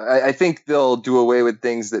direct. I think they'll do away with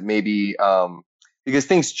things that maybe because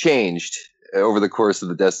things changed over the course of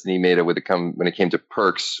the Destiny meta when it came to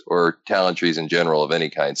perks or talent trees in general of any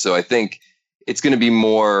kind. So I think it's going to be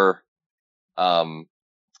more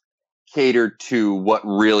catered to what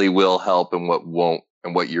really will help and what won't,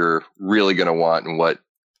 and what you're really going to want and what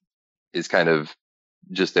is kind of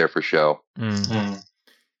just there for show. Mm-hmm.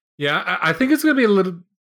 Yeah, I think it's going to be a little.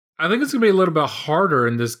 I think it's going to be a little bit harder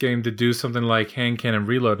in this game to do something like hand cannon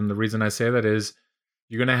reload, and the reason I say that is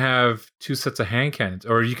you're going to have two sets of hand cannons,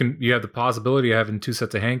 or you have the possibility of having two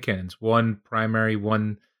sets of hand cannons, one primary,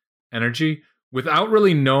 one energy. Without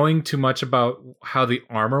really knowing too much about how the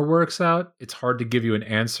armor works out, it's hard to give you an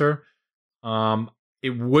answer.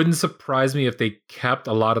 It wouldn't surprise me if they kept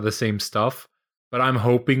a lot of the same stuff, but I'm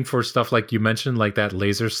hoping for stuff like you mentioned, like that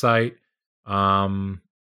laser sight.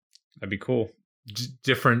 That'd be cool.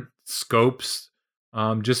 Different scopes,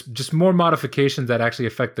 just more modifications that actually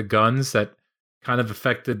affect the guns that kind of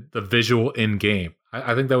affected the visual in game.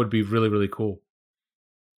 I think that would be really, really cool.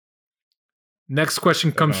 Next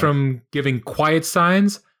question comes from Giving Quiet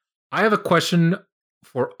Signs. I have a question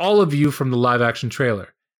for all of you from the live action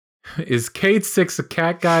trailer. Is Cade Six a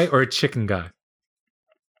cat guy or a chicken guy?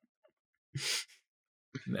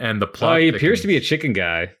 And the plot. He appears to be a chicken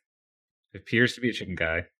guy.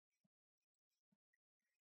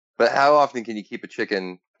 But how often can you keep a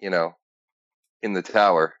chicken, in the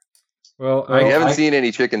tower? Well, I haven't seen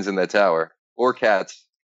any chickens in that tower, or cats,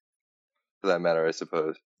 for that matter, I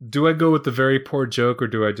suppose. Do I go with the very poor joke, or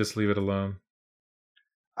do I just leave it alone?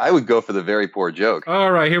 I would go for the very poor joke.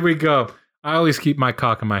 All right, here we go. I always keep my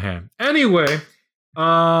cock in my hand. Anyway,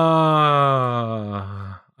 I'm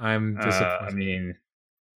disappointed.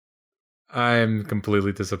 I'm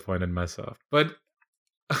completely disappointed in myself. But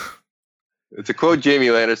it's a quote Jaime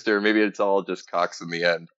Lannister. Maybe it's all just cocks in the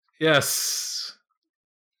end. Yes.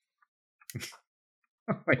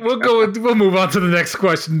 We'll move on to the next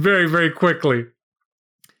question very, very quickly.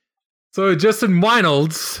 So Justin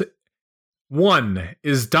Weinolds, 1.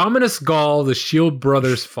 Is Dominus Gall the Shield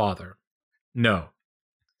brothers' father? No.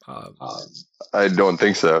 I don't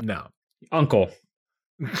think so. No. Uncle.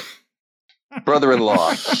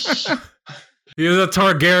 Brother-in-law. He is a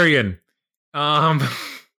Targaryen.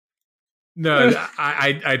 No,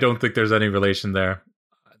 I don't think there's any relation there.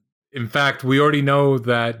 In fact, we already know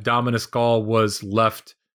that Dominus Gall was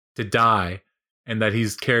left to die, and that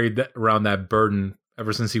he's carried around that burden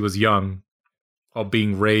ever since he was young, while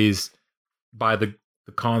being raised by the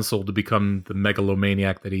console to become the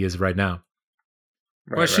megalomaniac that he is right now.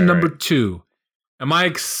 Question number 2. Am I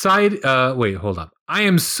excited? Wait, hold up. I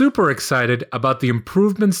am super excited about the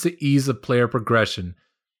improvements to ease of player progression,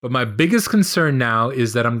 but my biggest concern now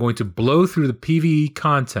is that I'm going to blow through the PvE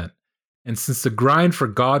content. And since the grind for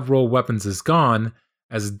God roll weapons is gone,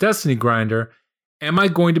 as a Destiny grinder, am I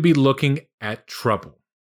going to be looking at trouble?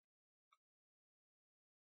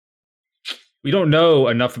 We don't know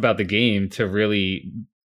enough about the game to really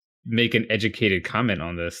make an educated comment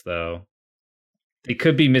on this, though. They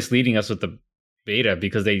could be misleading us with the beta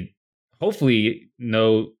because they hopefully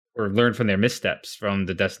know or learn from their missteps from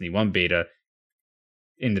the Destiny 1 beta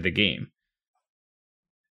into the game.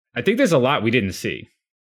 I think there's a lot we didn't see.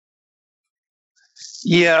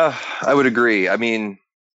 Yeah, I would agree. I mean,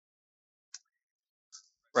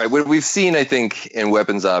 Right. What we've seen, I think, in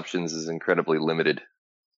weapons options is incredibly limited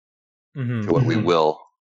to what we will.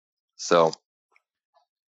 So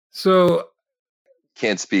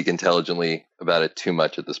can't speak intelligently about it too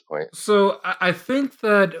much at this point. So I think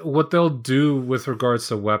that what they'll do with regards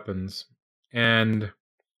to weapons, and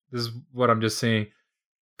this is what I'm just saying,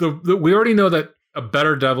 we already know that a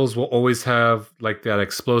better Devils will always have like that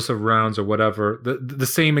explosive rounds or whatever, the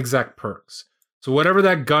same exact perks. So whatever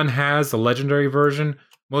that gun has, the legendary version,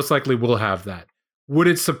 most likely will have that. Would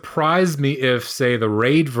it surprise me if, say, the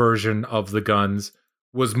raid version of the guns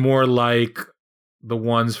was more like the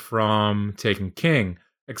ones from Taken King,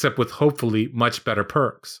 except with hopefully much better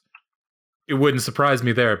perks? It wouldn't surprise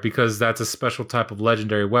me there, because that's a special type of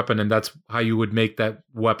legendary weapon, and that's how you would make that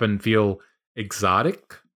weapon feel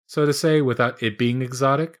exotic, so to say, without it being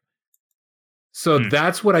exotic. So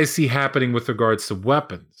that's what I see happening with regards to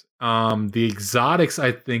weapons. The exotics,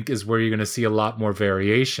 I think, is where you're going to see a lot more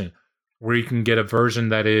variation, where you can get a version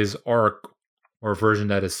that is arc or a version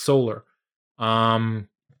that is solar. I'm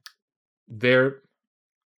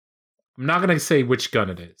not going to say which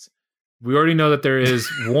gun it is. We already know that there is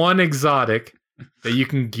one exotic that you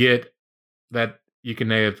can get that you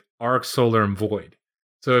can have arc, solar, and void.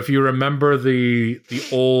 So if you remember the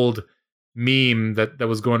old meme that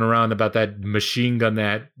was going around about that machine gun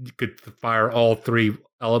that you could fire all three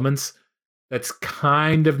elements, that's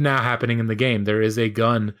kind of now happening in the game. There is a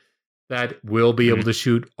gun that will be able to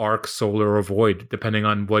shoot arc, solar, or void, depending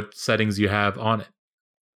on what settings you have on it.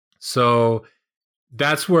 So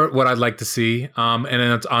that's what I'd like to see. And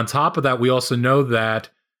then on top of that, we also know that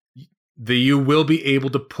you will be able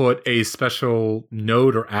to put a special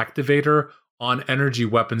node or activator on energy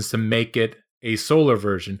weapons to make it a solar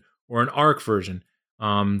version or an arc version.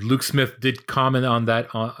 Luke Smith did comment on that.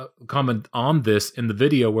 Comment on this in the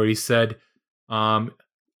video where he said, "I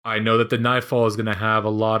know that the Nightfall is going to have a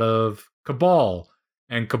lot of Cabal,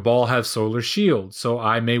 and Cabal have solar shield, so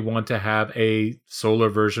I may want to have a solar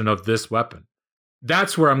version of this weapon."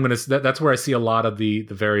 That's where that's where I see a lot of the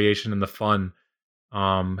variation and the fun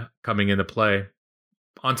coming into play.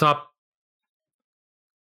 On top,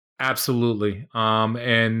 absolutely.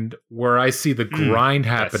 And where I see the grind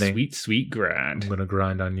happening, sweet, sweet grind. I'm gonna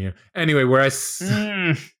grind on you anyway. Where I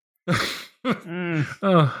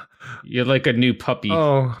oh, you're like a new puppy.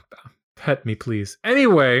 Oh, pet me, please.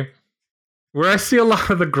 Anyway, where I see a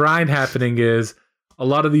lot of the grind happening is a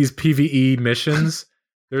lot of these PvE missions.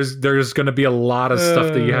 There's going to be a lot of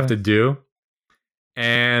stuff that you have to do,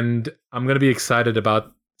 and I'm going to be excited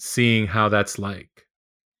about seeing how that's like.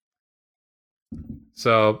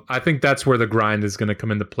 So I think that's where the grind is going to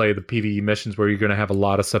come into play, the PvE missions, where you're going to have a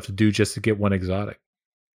lot of stuff to do just to get one exotic.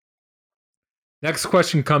 Next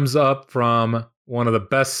question comes up from one of the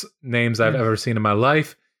best names I've ever seen in my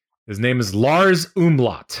life. His name is Lars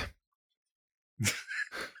Umlaut.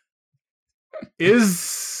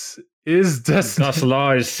 Is Destiny... Das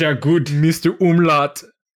Lars, sehr gut. Mr. Umlaut.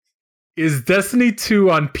 Is Destiny 2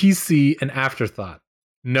 on PC an afterthought?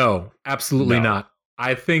 No, absolutely not.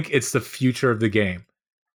 I think it's the future of the game.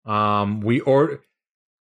 I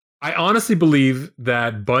honestly believe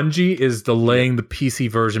that Bungie is delaying the PC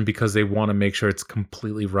version because they want to make sure it's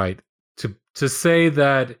completely right. To say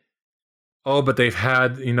that, oh, but they've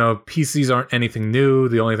had, PCs aren't anything new.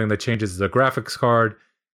 The only thing that changes is the graphics card.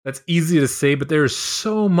 That's easy to say, but there is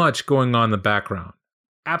so much going on in the background.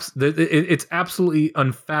 It's absolutely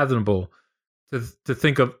unfathomable to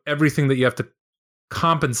think of everything that you have to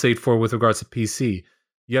compensate for with regards to PC.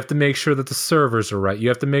 You have to make sure that the servers are right. You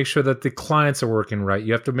have to make sure that the clients are working right.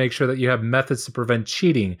 You have to make sure that you have methods to prevent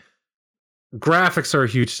cheating. Graphics are a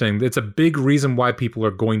huge thing. It's a big reason why people are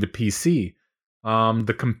going to PC.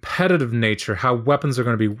 The competitive nature, how weapons are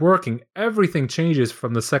going to be working, everything changes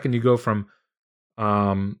from the second you go from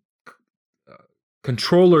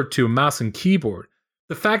controller to mouse and keyboard.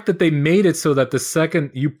 The fact that they made it so that the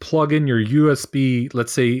second you plug in your USB,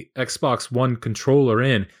 let's say Xbox One controller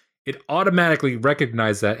in, it automatically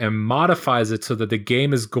recognizes that and modifies it so that the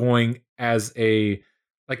game is going as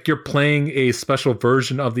like you're playing a special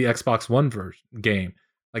version of the Xbox One game.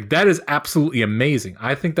 Like, that is absolutely amazing.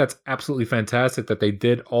 I think that's absolutely fantastic that they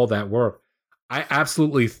did all that work. I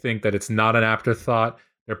absolutely think that it's not an afterthought.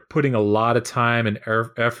 They're putting a lot of time and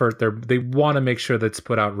effort. They want to make sure that it's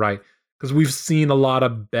put out right, because we've seen a lot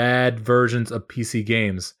of bad versions of PC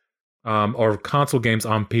games, or console games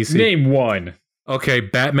on PC. Name one. Okay,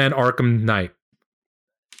 Batman Arkham Knight.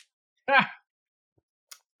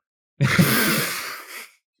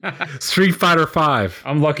 Street Fighter V.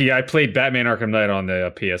 I'm lucky I played Batman Arkham Knight on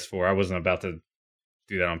the PS4. I wasn't about to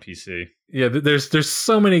do that on PC. Yeah, there's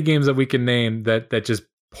so many games that we can name that just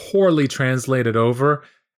poorly translated over,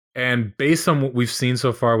 And based on what we've seen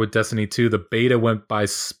so far with Destiny 2, the beta went by,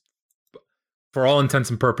 for all intents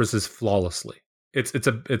and purposes, flawlessly.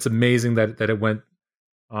 It's amazing that it went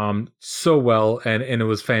so well, and it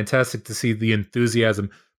was fantastic to see the enthusiasm.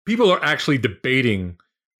 People are actually debating,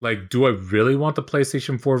 like, do I really want the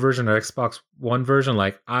PlayStation 4 version or Xbox One version?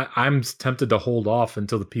 Like, I'm tempted to hold off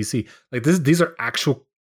until the PC. Like, these are actual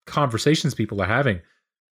conversations people are having.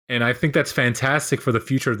 And I think that's fantastic for the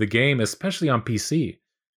future of the game, especially on PC.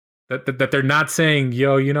 That they're not saying,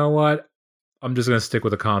 yo, you know what? I'm just going to stick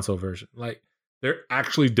with the console version. Like, they're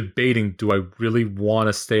actually debating, do I really want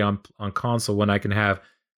to stay on console when I can have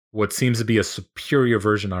what seems to be a superior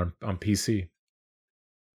version on PC?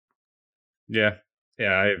 Yeah.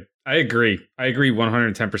 Yeah, I agree. I agree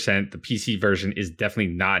 110%. The PC version is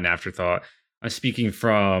definitely not an afterthought. I'm speaking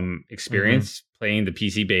from experience playing the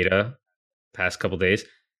PC beta past couple days,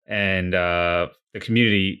 and the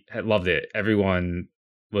community had loved it. Everyone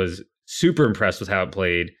was super impressed with how it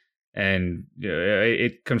played, and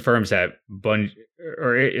it confirms that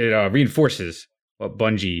it reinforces what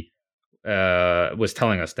Bungie was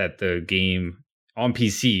telling us, that the game on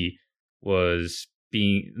PC was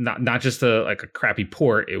being not just a crappy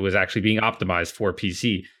port, it was actually being optimized for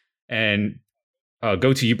PC. And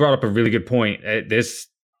GoTo, you brought up a really good point. There's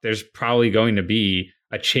probably going to be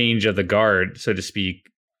a change of the guard, so to speak,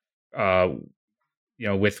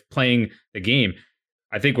 with playing the game.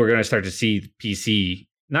 I think we're going to start to see PC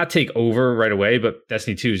not take over right away, but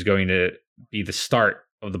Destiny 2 is going to be the start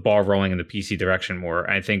of the ball rolling in the PC direction more.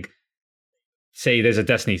 I think, say there's a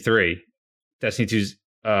Destiny 3, Destiny 2's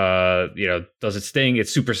does its thing,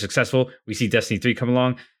 it's super successful, we see Destiny 3 come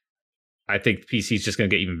along, I think PC is just going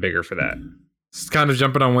to get even bigger for that. It's kind of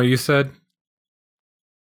jumping on what you said.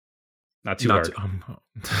 Not too hard.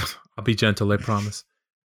 I'll be gentle, I promise.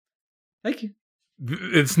 Thank you.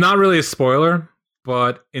 It's not really a spoiler,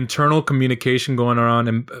 but internal communication going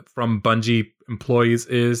around from Bungie employees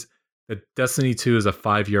is that Destiny 2 is a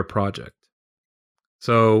 5-year project.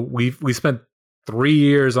 So we spent 3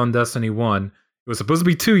 years on Destiny 1. It was supposed to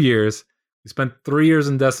be 2 years. We spent 3 years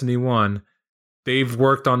in Destiny 1. They've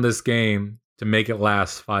worked on this game to make it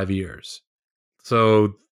last 5 years.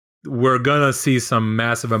 So we're going to see some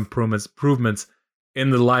massive improvements in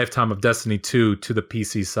the lifetime of Destiny 2 to the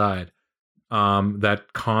PC side.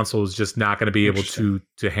 That console is just not going to be able to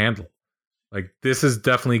handle. Like, this is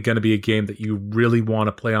definitely going to be a game that you really want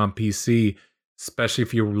to play on PC, especially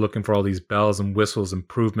if you're looking for all these bells and whistles,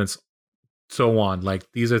 improvements, so on.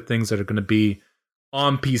 Like, these are things that are going to be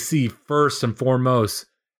on PC first and foremost,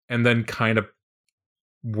 and then kind of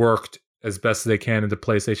worked as best as they can into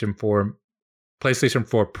PlayStation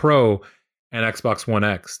 4 Pro and Xbox One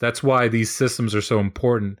X. That's why these systems are so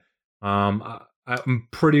important.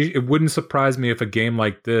 It wouldn't surprise me if a game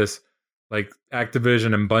like this, like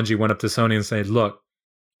Activision and Bungie, went up to Sony and said, look,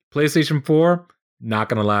 PlayStation 4, not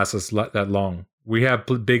going to last us that long. We have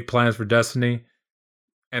big plans for Destiny.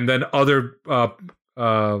 And then other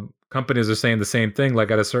companies are saying the same thing.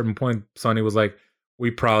 Like, at a certain point, Sony was like, we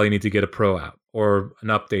probably need to get a Pro out or an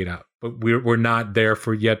update out. But we're not there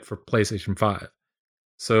yet for PlayStation 5.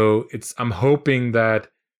 So I'm hoping that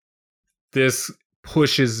this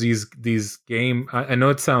pushes these game. I know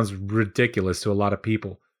it sounds ridiculous to a lot of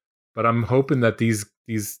people, but I'm hoping that these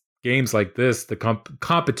games like this, the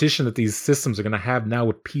competition that these systems are going to have now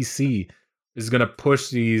with PC, is going to push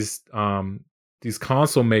these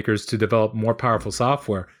console makers to develop more powerful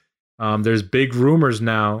software. There's big rumors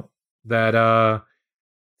now that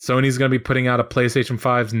Sony's going to be putting out a PlayStation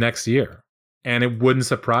 5 next year. And it wouldn't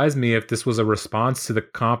surprise me if this was a response to the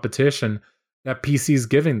competition that PC is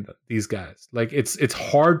giving these guys. Like, it's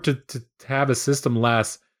hard to have a system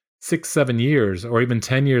last 6-7 years or even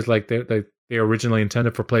 10 years like they originally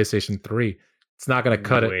intended for PlayStation 3. It's not going to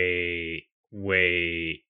cut it.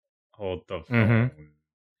 Wait. Hold the phone.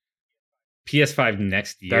 PS5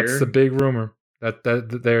 next year? That's the big rumor. That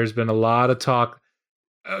there's been a lot of talk.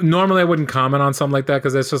 Normally, I wouldn't comment on something like that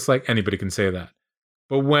because it's just like anybody can say that.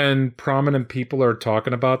 But when prominent people are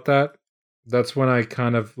talking about that, that's when I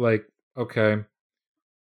kind of like, okay.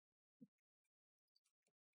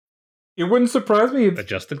 It wouldn't surprise me if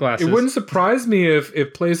adjust the glasses. It wouldn't surprise me if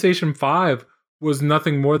PlayStation 5 was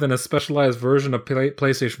nothing more than a specialized version of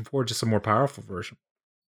PlayStation 4, just a more powerful version.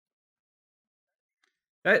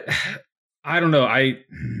 I don't know. I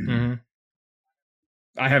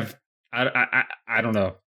don't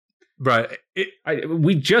know. Right.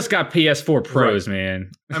 We just got PS4 Pros, right,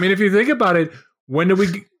 man. I mean, if you think about it, when did we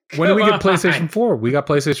get PlayStation 4? We got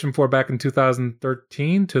PlayStation 4 back in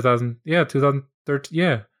 2013, 2013.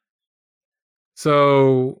 Yeah.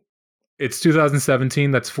 So it's 2017.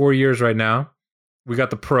 That's 4 years right now. We got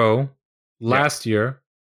the Pro last year.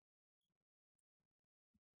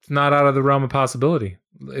 It's not out of the realm of possibility.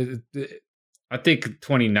 I think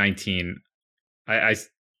 2019. I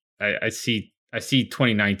see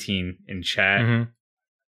 2019 in chat. Mm-hmm.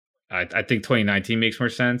 I think 2019 makes more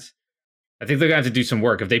sense. I think they're going to have to do some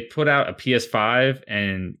work. If they put out a PS5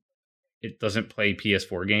 and it doesn't play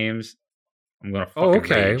PS4 games, I'm going to fucking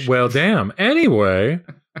rage. Well, damn. Anyway,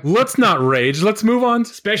 let's not rage. Let's move on.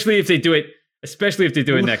 Especially if they do it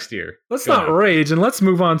next year. Let's not rage, and let's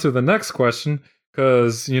move on to the next question,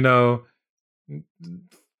 because,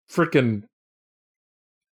 freaking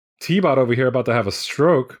T-Bot over here about to have a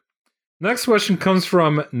stroke. Next question comes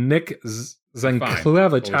from Nick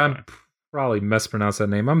Zanklevich. I'm probably mispronounced that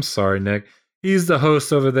name. I'm sorry, Nick. He's the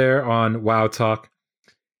host over there on WoW Talk.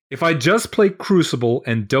 If I just play Crucible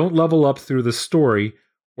and don't level up through the story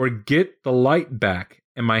or get the light back,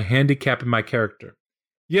 am I handicapping my character?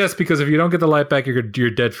 Yes, because if you don't get the light back, you're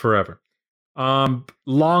dead forever.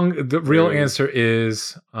 The real answer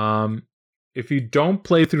is if you don't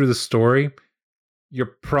play through the story,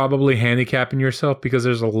 you're probably handicapping yourself, because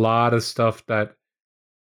there's a lot of stuff that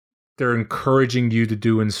they're encouraging you to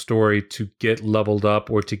do in story to get leveled up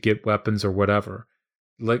or to get weapons or whatever.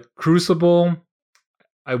 Like Crucible,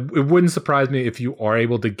 it wouldn't surprise me if you are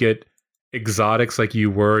able to get exotics like you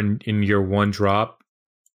were in your one drop.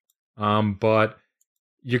 But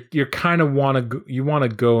you kind of want to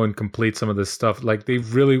go and complete some of this stuff. Like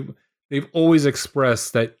they've always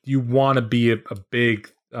expressed that you want to be a big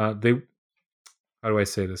how do I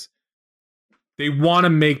say this? They want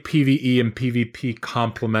to make PvE and PvP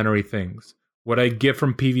complementary things. What I get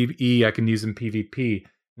from PvE, I can use in PvP.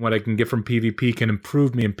 What I can get from PvP can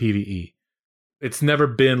improve me in PvE. It's never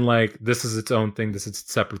been like, this is its own thing, this is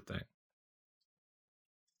its separate thing.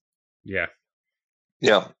 Yeah.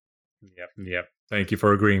 Yeah. Yep. Thank you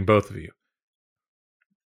for agreeing, both of you.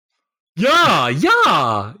 Yeah.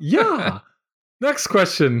 Next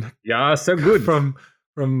question. Yeah, so good. From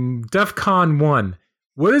DEFCON 1.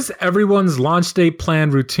 What is everyone's launch day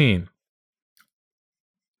plan routine?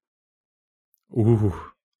 Ooh.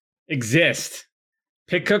 Exist.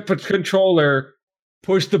 Pick up a controller,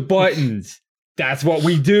 push the buttons. That's what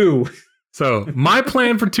we do. So, my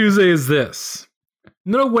plan for Tuesday is this.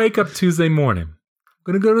 I'm going to wake up Tuesday morning. I'm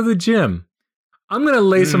going to go to the gym. I'm going to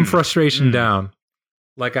lay some frustration down.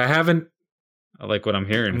 Like I haven't. I like what I'm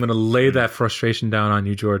hearing. I'm going to lay that frustration down on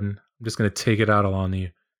you, Jordan. I'm just going to take it out on you.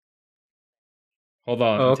 Hold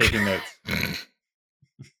on, I'm taking notes.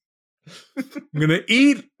 I'm going to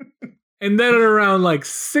eat, and then at around like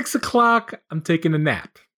 6 o'clock, I'm taking a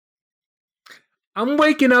nap. I'm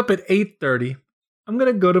waking up at 8:30. I'm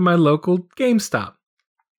going to go to my local GameStop.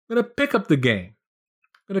 I'm going to pick up the game.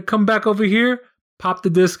 I'm going to come back over here, pop the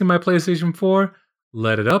disc in my PlayStation 4,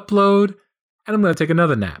 let it upload, and I'm going to take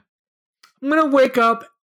another nap. I'm going to wake up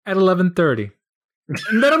at 11:30.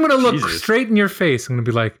 And then I'm going to look straight in your face. I'm going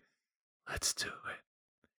to be like, let's do it.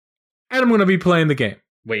 And I'm going to be playing the game.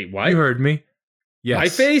 Wait, what? You heard me. Yes. My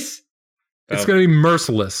face? It's going to be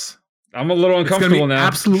merciless. I'm a little uncomfortable it's gonna be now.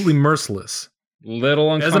 Absolutely merciless.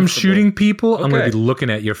 Little uncomfortable. As I'm shooting people, I'm going to be looking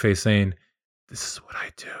at your face saying, this is what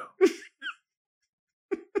I do.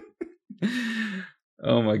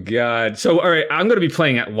 Oh my God. So, all right, I'm going to be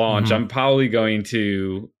playing at launch. Mm-hmm. I'm probably going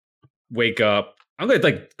to wake up. I'm going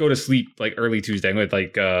to go to sleep early Tuesday. I'm going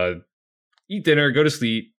to eat dinner, go to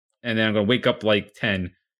sleep, and then I'm going to wake up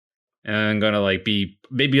 10. And I'm going to be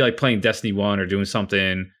maybe playing Destiny 1 or doing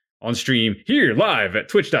something on stream here live at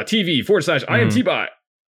twitch.tv/IamTbot.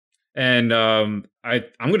 And I'm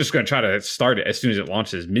just going to try to start it as soon as it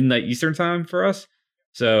launches, midnight Eastern time for us.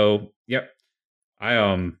 So, yep.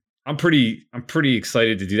 I'm pretty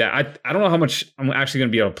excited to do that. I don't know how much I'm actually going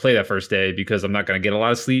to be able to play that first day because I'm not going to get a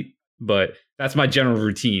lot of sleep, but that's my general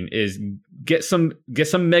routine is get some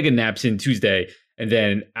mega naps in Tuesday. And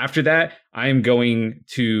then after that, I am going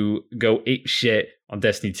to go ape shit on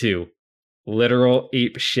Destiny 2. Literal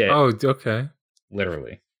ape shit. Oh, okay.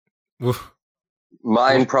 Literally.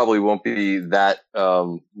 Mine probably won't be that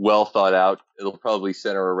well thought out. It'll probably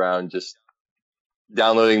center around just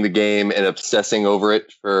downloading the game and obsessing over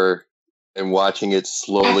it and watching it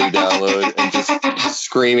slowly download and just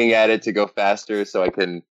screaming at it to go faster so I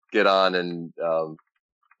can get on and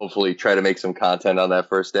hopefully try to make some content on that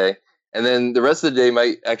first day. And then the rest of the day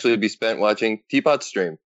might actually be spent watching Teapot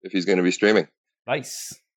stream if he's going to be streaming.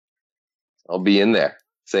 Nice. I'll be in there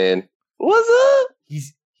saying, "What's up?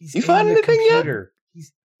 He's you find anything computer. yet?"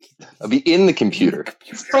 I'll be in the computer.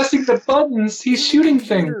 He's pressing the buttons. He's shooting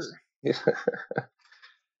things. Be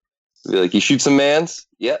like, "You shoot some mans?"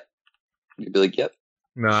 Yep. You'd be like, "Yep."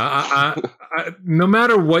 No, no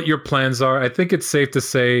matter what your plans are, I think it's safe to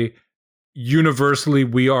say universally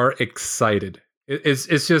we are excited.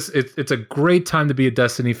 It's a great time to be a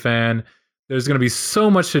Destiny fan. There's going to be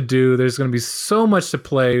so much to do. There's going to be so much to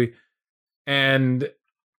play. And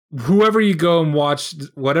whoever you go and watch,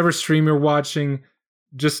 whatever stream you're watching,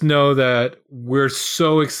 just know that we're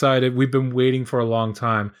so excited. We've been waiting for a long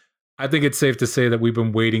time. I think it's safe to say that we've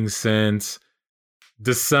been waiting since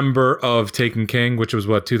December of Taken King, which was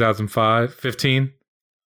what, 2015?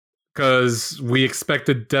 Because we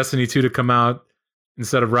expected Destiny 2 to come out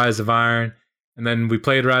instead of Rise of Iron. And then we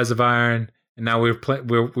played Rise of Iron. And now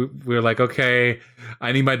we're like, okay,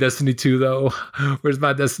 I need my Destiny 2 though. Where's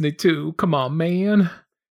my Destiny 2? Come on, man.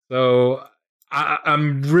 So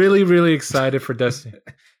I'm really, really excited for Destiny.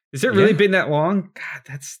 Has it really been that long? God,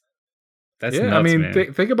 that's yeah. Nuts, I mean,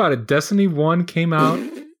 man. think about it. Destiny 1 came out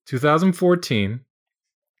 2014.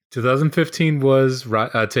 2015 was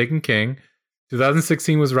Taken King.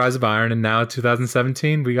 2016 was Rise of Iron, and now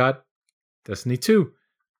 2017 we got Destiny 2.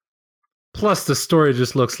 Plus, the story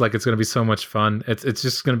just looks like it's going to be so much fun. It's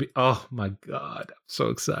just going to be, oh my god, I'm so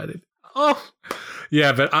excited. Oh,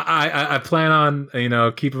 yeah, but I plan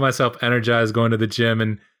on keeping myself energized, going to the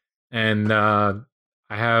gym, and I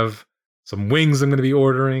have some wings I'm going to be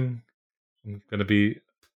ordering. I'm going to be.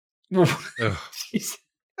 I'm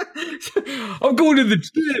going to the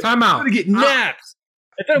gym. Time out. I'm going to get naps.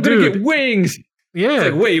 I thought I'm going to get wings. Yeah.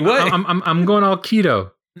 It's like, wait, what? I'm going all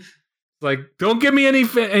keto. Like, don't give me any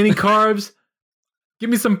carbs. Give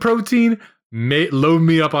me some protein. Load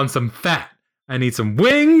me up on some fat. I need some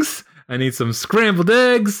wings. I need some scrambled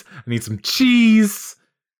eggs. I need some cheese.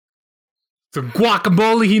 Some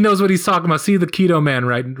guacamole. He knows what he's talking about. See, the keto man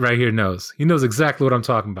right here knows. He knows exactly what I'm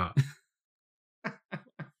talking about.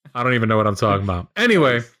 I don't even know what I'm talking about.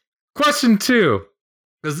 Anyway, question 2.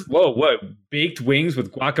 Whoa, what? Baked wings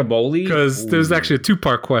with guacamole? Because there's actually a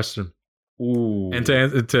 2-part question. Ooh. And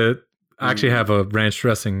to actually have a ranch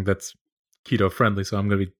dressing that's keto friendly, so I'm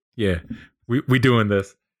gonna be we doing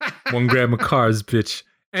this. 1 gram of carbs, bitch.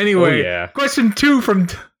 Anyway, question 2 from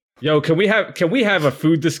Yo, can we have a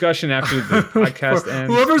food discussion after the podcast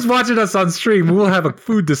ends? Whoever's watching us on stream, we'll have a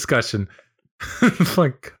food discussion.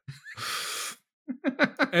 Like,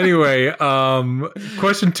 anyway,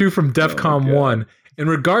 question 2 from DEFCON 1. In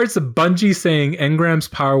regards to Bungie saying Engram's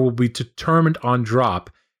power will be determined on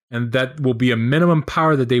drop, and that will be a minimum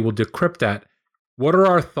power that they will decrypt at, what are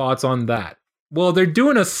our thoughts on that? Well, they're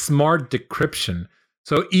doing a smart decryption.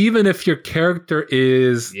 So even if your character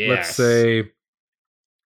is, let's say,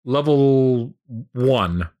 level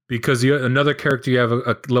 1, because another character, you have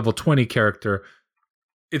a level 20 character,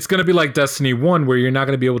 it's going to be like Destiny 1, where you're not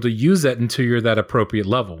going to be able to use that until you're that appropriate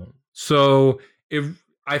level. So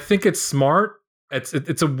I think it's smart.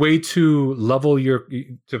 It's a way to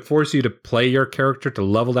to force you to play your character, to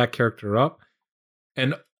level that character up,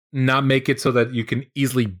 and not make it so that you can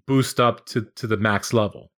easily boost up to the max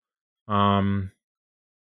level. I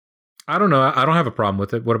don't know. I don't have a problem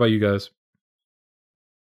with it. What about you guys?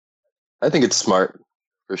 I think it's smart,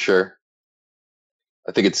 for sure.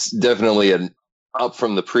 I think it's definitely an up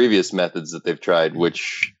from the previous methods that they've tried,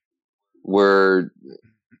 which were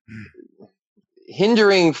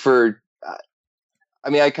hindering for... I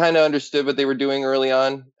mean, I kind of understood what they were doing early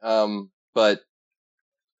on, but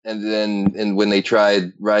when they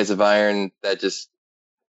tried Rise of Iron, that just,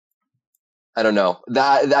 I don't know.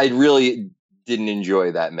 That I really didn't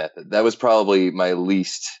enjoy that method. That was probably my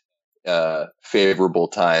least favorable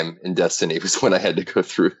time in Destiny, was when I had to go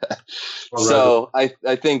through that. Right. So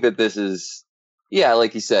I think that this is,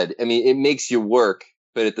 like you said, I mean, it makes you work,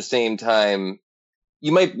 but at the same time,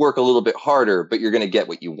 you might work a little bit harder, but you're going to get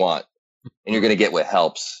what you want. And you're going to get what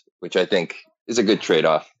helps, which I think is a good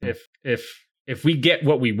trade-off. If we get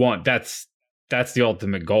what we want, that's the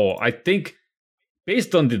ultimate goal. I think,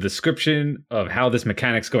 based on the description of how this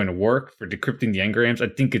mechanic's going to work for decrypting the engrams,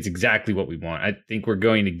 I think it's exactly what we want. I think we're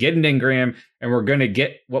going to get an engram, and we're going to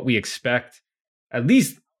get what we expect, at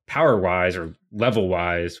least power-wise or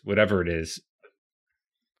level-wise, whatever it is.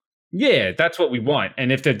 Yeah, that's what we want.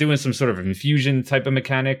 And if they're doing some sort of infusion type of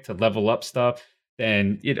mechanic to level up stuff,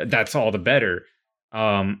 then that's all the better.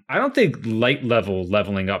 I don't think light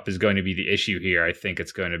leveling up is going to be the issue here. I think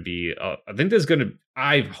it's going to be,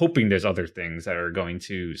 I'm hoping there's other things that are going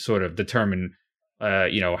to sort of determine,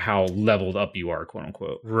 how leveled up you are, quote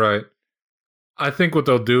unquote. Right. I think what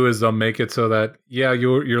they'll do is they'll make it so that,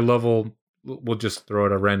 your level, we'll just throw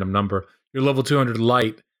out a random number. You're level 200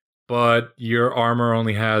 light, but your armor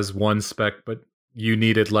only has 1 spec, but you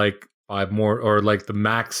needed like 5 more, or like the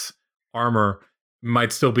max armor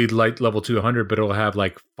might still be light level 200, but it'll have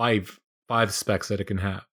like five 5 specs that it can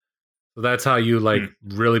have. So that's how you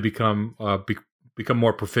really become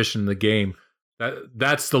more proficient in the game.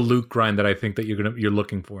 That's the loot grind that I think that you're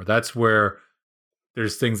looking for. That's where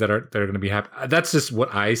there's things that are going to be happy. That's just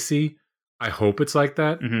what I see. I hope it's like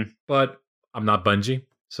that, but I'm not Bungie,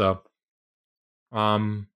 so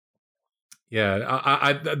yeah.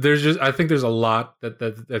 I think there's a lot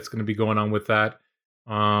that's going to be going on with that,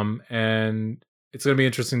 and it's going to be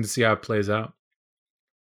interesting to see how it plays out.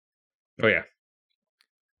 Oh yeah.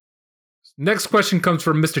 Next question comes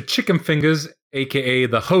from Mr. Chicken Fingers, aka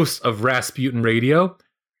the host of Rasputin Radio.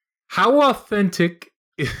 How authentic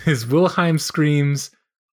is Wilhelm Scream's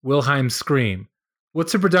Wilhelm Scream?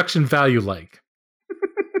 What's the production value like?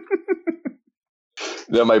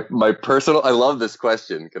 No, my personal. I love this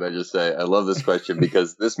question. Can I just say I love this question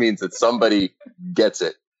because this means that somebody gets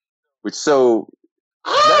it, which not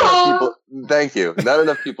enough people. Thank you. Not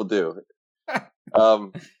enough people do.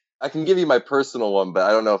 I can give you my personal one, but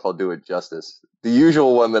I don't know if I'll do it justice. The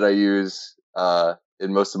usual one that I use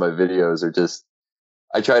in most of my videos are just.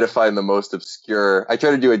 I try to find the most obscure. I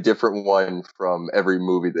try to do a different one from every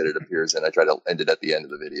movie that it appears in. I try to end it at the end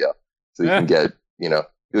of the video, so you can get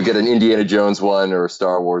you'll get an Indiana Jones one or a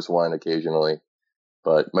Star Wars one occasionally.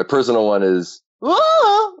 But my personal one is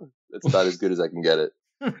that's about as good as I can get it.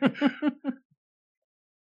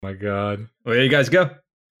 My God. Well, there you guys go.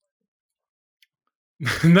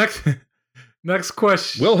 Next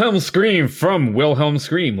question. Wilhelm Scream from Wilhelm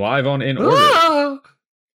Scream live on In Orbit.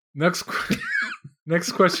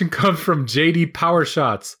 Next question comes from JD Power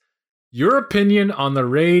Shots. Your opinion on the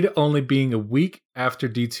raid only being a week after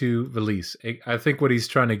D2 release. I think what he's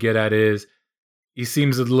trying to get at is he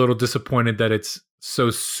seems a little disappointed that it's so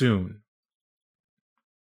soon.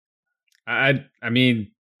 I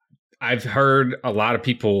mean, I've heard a lot of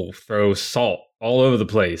people throw salt all over the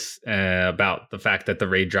place about the fact that the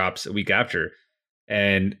raid drops a week after.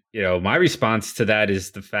 And, my response to that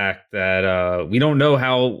is the fact that we don't know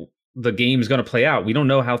how the game is going to play out. We don't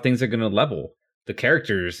know how things are going to level, the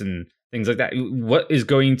characters and things like that. What is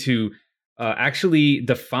going to actually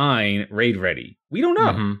define raid ready? We don't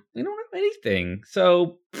know. Mm-hmm. We don't know anything.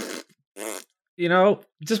 So,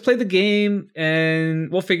 just play the game and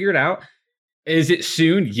we'll figure it out. Is it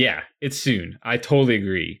soon? Yeah, it's soon. I totally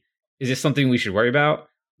agree. Is it something we should worry about?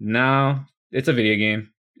 No, it's a video game.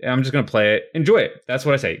 I'm just going to play it. Enjoy it. That's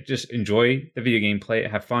what I say. Just enjoy the video game, play it,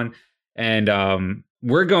 have fun. And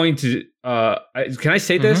we're going to, can I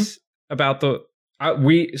say this about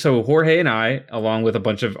so Jorge and I, along with a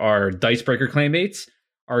bunch of our Dicebreaker claymates,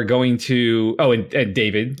 are going to, and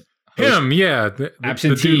David.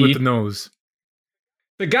 The dude with the nose.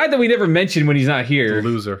 The guy that we never mentioned when he's not here. The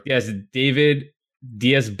loser. Yes, David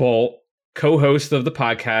Diaz-Bolt, co-host of the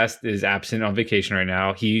podcast, is absent on vacation right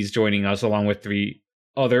now. He's joining us along with 3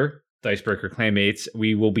 other Dicebreaker claymates.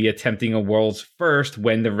 We will be attempting a world's first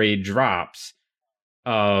when the raid drops.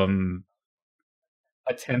 Attempting.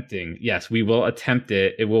 Yes, we will attempt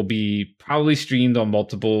it. It will be probably streamed on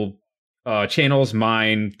multiple channels,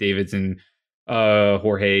 mine, David's, and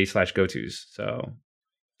Jorge/GoTo's. So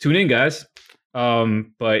tune in, guys.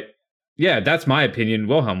 But yeah, that's my opinion.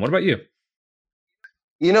 Wilhelm, what about you?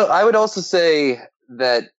 I would also say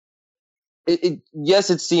that yes,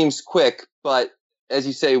 it seems quick, but as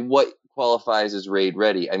you say, what qualifies as raid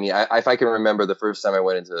ready? I mean, if I can remember the first time I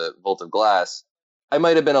went into Vault of Glass, I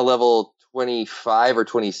might have been a level 25 or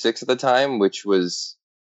 26 at the time, which was,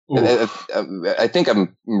 I think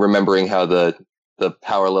I'm remembering how the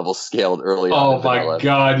power level scaled early on. Oh my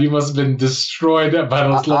God, you must have been destroyed by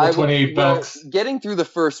those level 28 bucks. Getting through the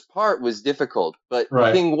first part was difficult, but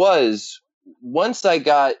the thing was, once I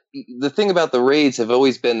got, the thing about the raids have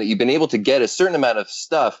always been that you've been able to get a certain amount of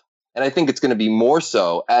stuff, and I think it's going to be more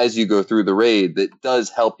so as you go through the raid that does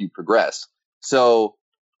help you progress. So,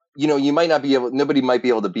 you might not be able, nobody might be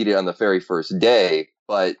able to beat it on the very first day,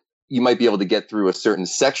 but you might be able to get through a certain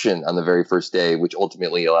section on the very first day, which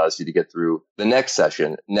ultimately allows you to get through the next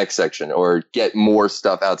section, or get more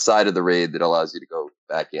stuff outside of the raid that allows you to go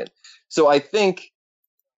back in. So I think,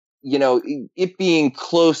 it being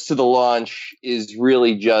close to the launch is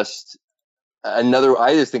really just I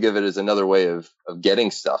just think of it as another way of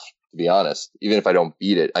getting stuff, to be honest. Even if I don't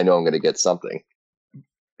beat it, I know I'm going to get something.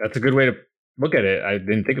 That's a good way to look at it. I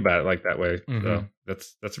didn't think about it like that way. Mm-hmm.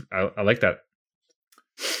 So I like that.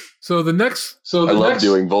 So I love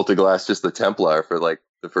doing Vault of Glass, just the Templar for like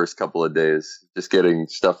the first couple of days. Just getting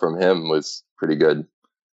stuff from him was pretty good.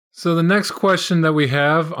 So the next question that we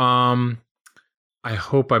have, I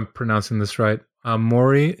hope I'm pronouncing this right.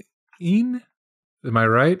 Maureen, am I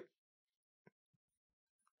right?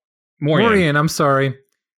 Maureen, I'm sorry.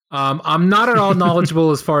 I'm not at all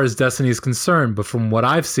knowledgeable as far as Destiny is concerned, but from what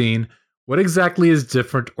I've seen, what exactly is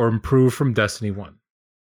different or improved from Destiny 1?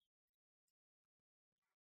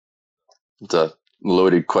 It's a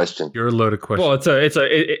loaded question. You're a loaded question. Well, it's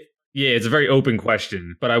a very open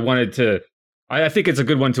question, but I think it's a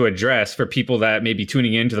good one to address for people that may be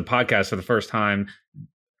tuning into the podcast for the first time.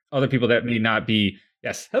 Other people that may not be,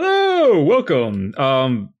 yes, hello, welcome.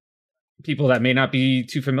 People that may not be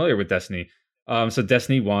too familiar with Destiny. So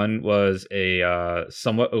Destiny 1 was a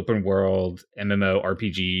somewhat open world MMO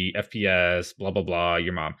RPG, FPS, blah, blah, blah,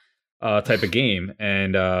 your mom type of game.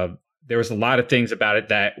 And there was a lot of things about it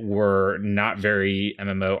that were not very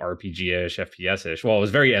MMO RPG-ish, FPS-ish. Well, it was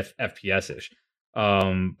very FPS-ish.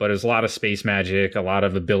 But there's a lot of space magic, a lot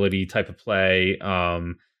of ability type of play.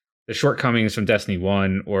 The shortcomings from Destiny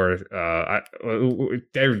 1,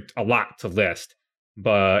 there's a lot to list.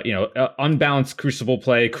 But, unbalanced Crucible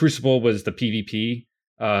play. Crucible was the PvP,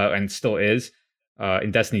 and still is,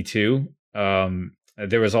 in Destiny 2.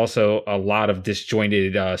 There was also a lot of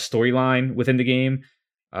disjointed storyline within the game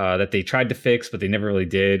that they tried to fix, but they never really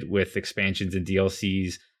did with expansions and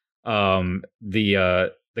DLCs.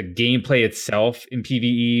 The gameplay itself in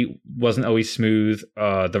PvE wasn't always smooth.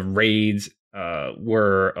 The raids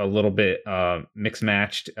were a little bit mixed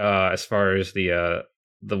matched as far as the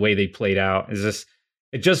way they played out.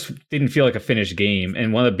 It just didn't feel like a finished game.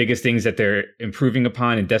 And one of the biggest things that they're improving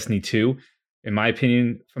upon in Destiny 2, in my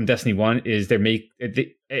opinion, from Destiny 1, is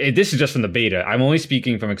this is just from the beta. I'm only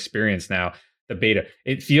speaking from experience now. The beta,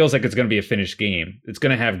 it feels like it's going to be a finished game. It's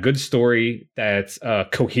going to have good story that's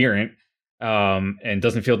coherent and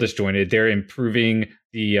doesn't feel disjointed. They're improving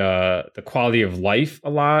the quality of life a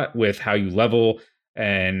lot with how you level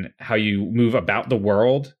and how you move about the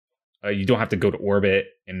world. You don't have to go to orbit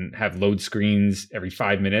and have load screens every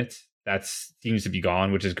 5 minutes. That seems to be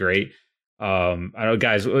gone, which is great. I know,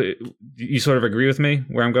 guys, you sort of agree with me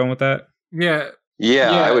where I'm going with that? Yeah,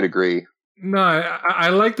 I would agree. No, I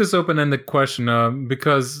like this open-ended question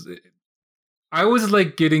because I always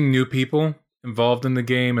like getting new people involved in the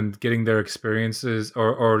game and getting their experiences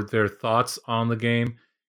or their thoughts on the game.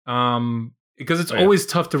 Because it's always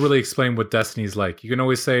tough to really explain what Destiny's like. You can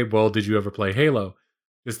always say, well, did you ever play Halo?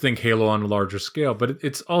 Just think Halo on a larger scale, but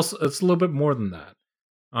it's a little bit more than that.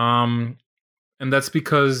 And that's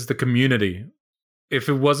because the community. If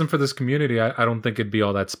it wasn't for this community, I don't think it'd be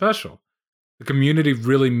all that special. The community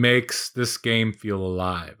really makes this game feel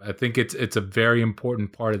alive. I think it's a very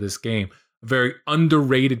important part of this game, a very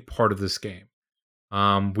underrated part of this game.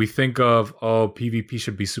 We think of, PvP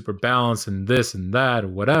should be super balanced and this and that or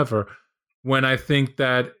whatever, when I think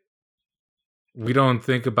that we don't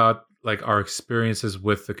think about like our experiences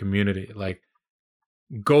with the community. Like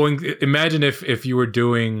imagine if you were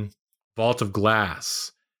doing Vault of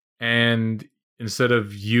Glass and instead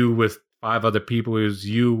of you with 5 other people, it was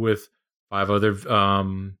you with 5 other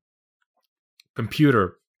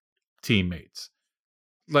computer teammates.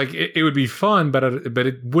 Like it would be fun, but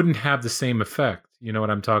it wouldn't have the same effect. You know what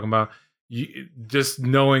I'm talking about? Just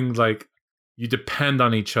knowing like you depend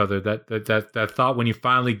on each other. That thought when you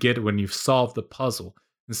finally get it, when you've solved the puzzle,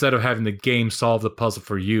 instead of having the game solve the puzzle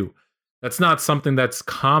for you. That's not something that's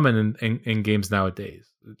common in games nowadays.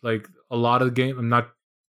 Like a lot of the game, I'm not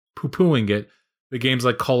poo-pooing it. The games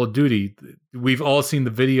like Call of Duty, we've all seen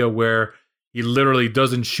the video where he literally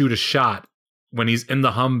doesn't shoot a shot when he's in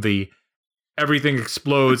the Humvee. Everything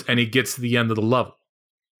explodes and he gets to the end of the level.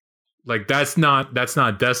 Like that's not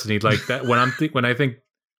Destiny. Like that when I think,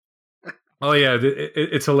 oh yeah,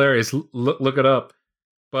 it's hilarious. Look it up.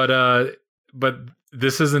 But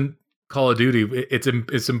this isn't Call of Duty.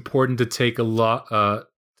 It's important to take to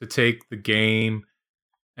take the game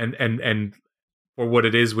and for what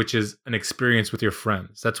it is, which is an experience with your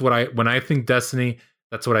friends. That's what when I think Destiny,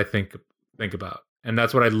 that's what I think about. And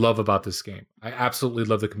that's what I love about this game. I absolutely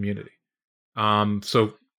love the community.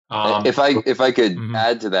 If I could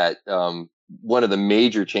add to that, one of the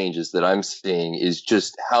major changes that I'm seeing is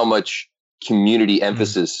just how much community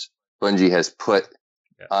emphasis Bungie has put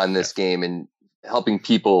on this game and helping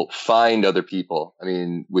people find other people. I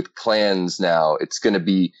mean, with clans now, it's going to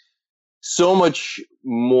be so much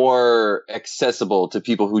more accessible to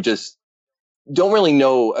people who just don't really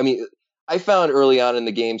know. I mean, I found early on in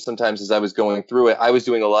the game, sometimes as I was going through it, I was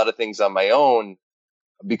doing a lot of things on my own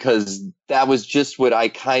because that was just what I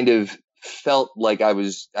kind of felt like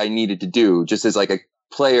I needed to do, just as like a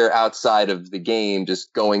player outside of the game,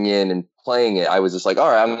 just going in and playing it. I was just like, all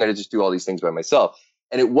right, I'm going to just do all these things by myself.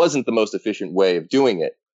 And it wasn't the most efficient way of doing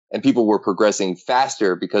it. And people were progressing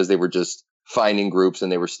faster because they were just finding groups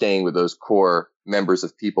and they were staying with those core members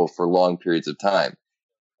of people for long periods of time.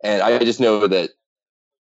 And I just know that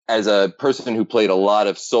as a person who played a lot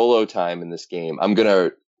of solo time in this game, I'm going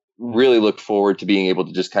to really look forward to being able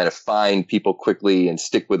to just kind of find people quickly and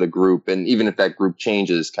stick with a group. And even if that group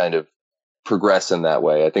changes, kind of progress in that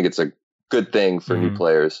way. I think it's a good thing for new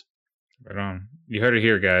players. Right on. You heard it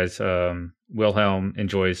here, guys. Wilhelm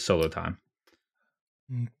enjoys solo time.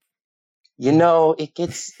 You know, it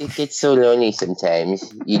gets so lonely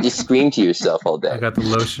sometimes. You just scream to yourself all day. I got the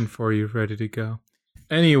lotion for you ready to go.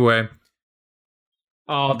 Anyway.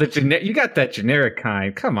 Oh, you got that generic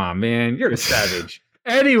kind. Come on, man. You're a savage.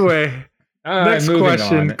 Anyway, next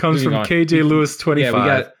question comes from KJ Lewis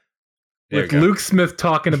 25. With Luke Smith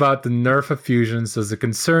talking about the nerf of fusions, does it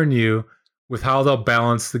concern you with how they'll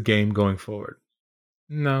balance the game going forward?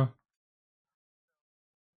 No.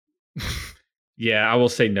 Yeah, I will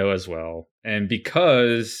say no as well. And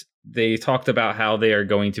because they talked about how they are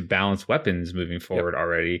going to balance weapons moving forward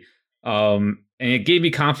already, and it gave me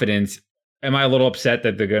confidence. Am I a little upset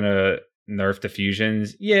that they're going to nerf the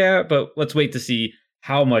fusions? Yeah, but let's wait to see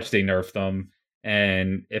how much they nerf them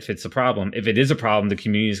and if it's a problem. If it is a problem, the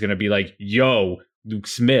community is going to be like, yo, Luke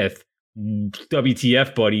Smith,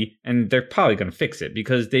 WTF, buddy. And they're probably going to fix it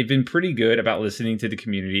because they've been pretty good about listening to the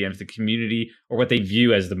community. And if the community, or what they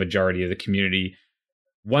view as the majority of the community,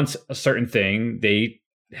 wants a certain thing, they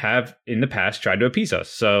have in the past tried to appease us.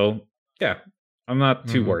 So, yeah, I'm not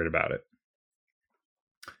too worried about it.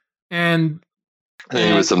 And I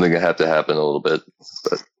think it was something that had to happen a little bit.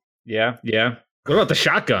 But. Yeah. What about the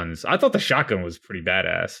shotguns? I thought the shotgun was pretty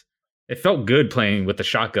badass. It felt good playing with the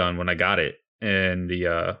shotgun when I got it in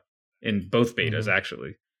the in both betas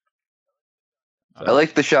actually. I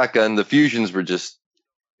like the shotgun. The fusions were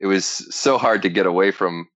it was so hard to get away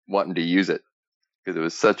from wanting to use it because it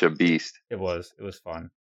was such a beast. It was fun.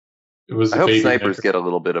 I hope snipers get a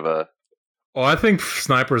little bit of a. Oh, I think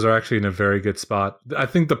snipers are actually in a very good spot. I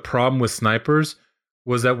think the problem with snipers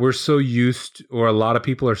was that we're so used, or a lot of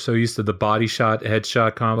people are so used to the body shot,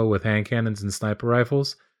 headshot combo with hand cannons and sniper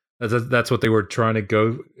rifles. That's what they were trying to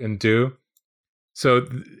go and do. So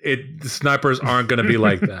the snipers aren't going to be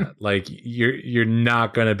like that. Like you're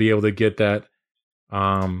not going to be able to get that.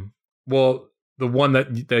 Well, the one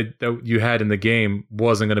that you had in the game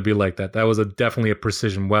wasn't going to be like that. That was definitely a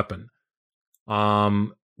precision weapon.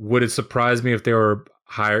 Would it surprise me if there were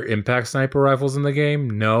higher impact sniper rifles in the game?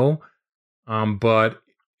 No. But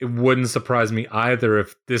it wouldn't surprise me either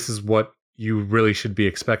if this is what you really should be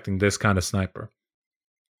expecting, this kind of sniper.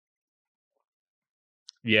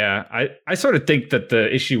 Yeah, I sort of think that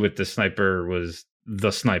the issue with the sniper was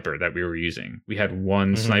the sniper that we were using. We had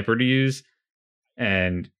one sniper to use,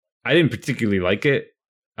 and I didn't particularly like it.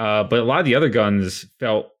 But a lot of the other guns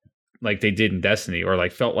felt like they did in Destiny, or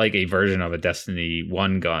like felt like a version of a Destiny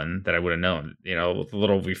 1 gun that I would have known, with a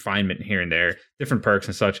little refinement here and there, different perks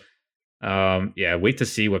and such. Yeah, wait to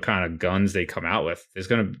see what kind of guns they come out with.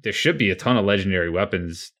 There should be a ton of legendary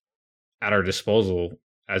weapons at our disposal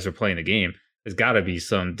as we're playing the game. There's got to be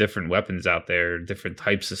some different weapons out there, different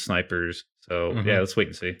types of snipers. So yeah, let's wait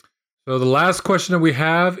and see. So the last question that we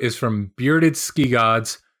have is from Bearded Ski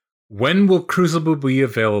Gods. When will Crucible be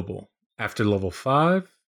available? After level 5?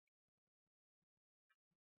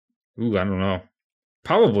 Ooh, I don't know.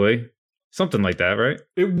 Probably. Something like that, right?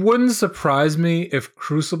 It wouldn't surprise me if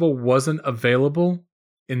Crucible wasn't available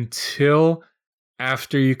until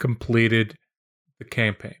after you completed the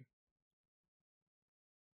campaign.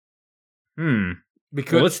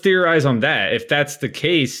 Because let's theorize on that. If that's the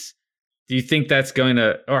case, do you think that's going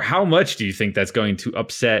to, or how much do you think that's going to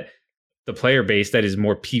upset the player base that is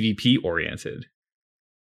more PvP oriented?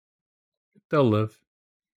 They'll live.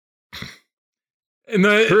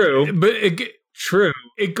 True. But True.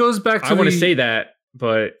 It goes back to I want to say that,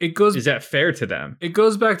 but is that fair to them? It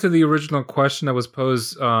goes back to the original question that was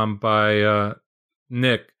posed by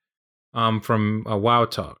Nick from WoW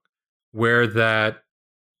Talk, where that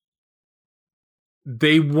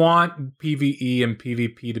they want PvE and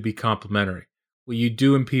PvP to be complementary. What you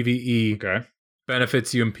do in PvE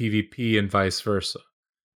benefits you in PvP and vice versa.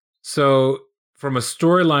 So from a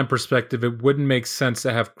storyline perspective, it wouldn't make sense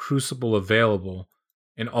to have Crucible available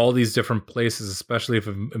in all these different places, especially if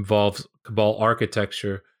it involves Cabal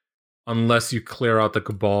architecture, unless you clear out the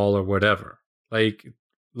Cabal or whatever.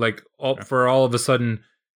 For all of a sudden,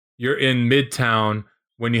 you're in Midtown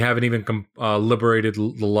when you haven't even liberated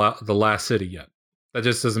the last city yet. That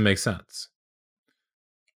just doesn't make sense.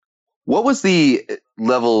 What was the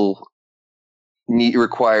level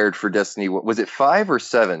required for Destiny? Was it 5 or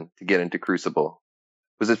 7 to get into Crucible?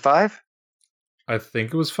 Was it 5? I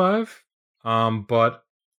think it was 5. But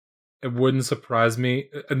it wouldn't surprise me.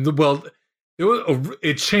 Well,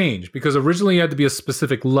 it changed because originally you had to be a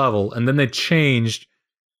specific level, and then they changed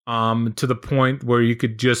to the point where you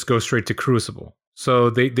could just go straight to Crucible.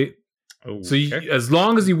 So as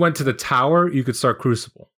long as you went to the tower, you could start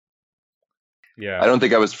Crucible. Yeah, I don't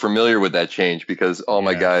think I was familiar with that change because,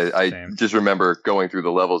 my God, I just remember going through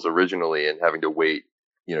the levels originally and having to wait,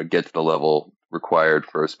 get to the level required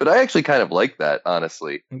first. But I actually kind of liked that,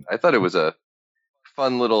 honestly. I thought it was a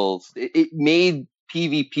fun little. It made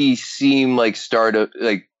PvP seem like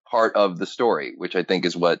part of the story, which I think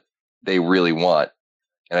is what they really want,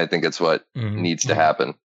 and I think it's what needs to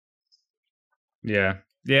happen. Yeah,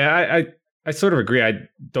 I sort of agree. I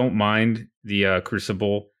don't mind the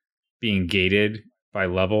Crucible being gated by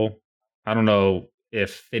level. I don't know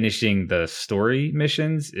if finishing the story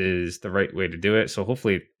missions is the right way to do it. So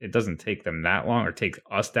hopefully it doesn't take them that long or take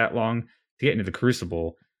us that long to get into the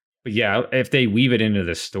Crucible. But yeah, if they weave it into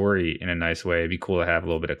the story in a nice way, it'd be cool to have a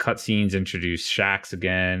little bit of cutscenes, introduce Shaxx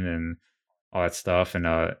again and all that stuff. And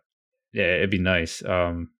it'd be nice.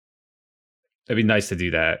 It'd be nice to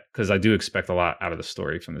do that because I do expect a lot out of the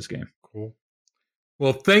story from this game. Cool.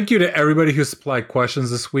 Well, thank you to everybody who supplied questions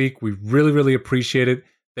this week. We really, really appreciate it.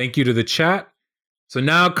 Thank you to the chat. So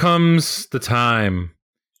now comes the time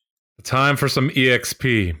for some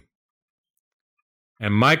EXP.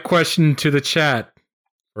 And my question to the chat,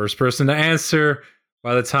 first person to answer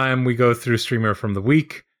by the time we go through Streamer from the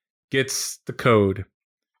Week, gets the code.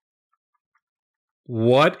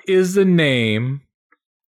 What is the name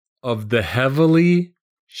of the heavily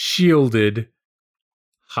shielded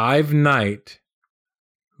Hive Knight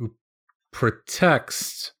who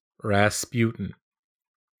protects Rasputin?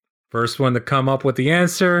 First one to come up with the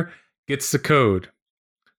answer gets the code.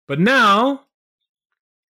 But now,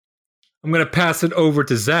 I'm going to pass it over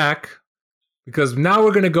to Zach, because now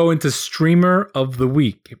we're going to go into Streamer of the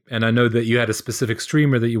Week. And I know that you had a specific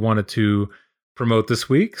streamer that you wanted to promote this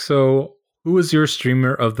week. So who is your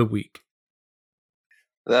Streamer of the Week?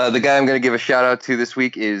 The guy I'm going to give a shout out to this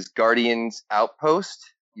week is Guardians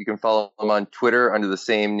Outpost. You can follow him on Twitter under the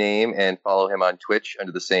same name and follow him on Twitch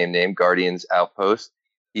under the same name, Guardians Outpost.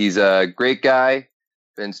 He's a great guy,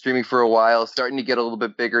 been streaming for a while, starting to get a little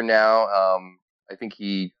bit bigger now. I think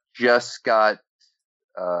he just got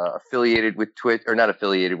affiliated with Twitch, or not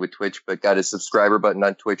affiliated with Twitch, but got his subscriber button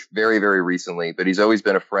on Twitch very, very recently. But he's always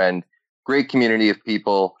been a friend. Great community of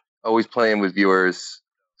people, always playing with viewers.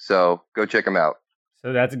 So go check him out.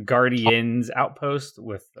 So that's Guardians Outpost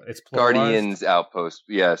with it's pluralized? Guardians Outpost,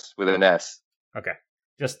 yes, with an S. Okay.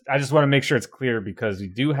 I just want to make sure it's clear because we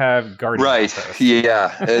do have Guardian Outpost. Right,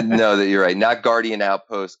 yeah. No, that you're right. Not Guardian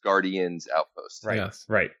Outpost, Guardians Outpost. Right, yes.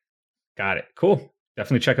 Right. Got it. Cool.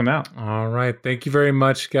 Definitely check them out. All right. Thank you very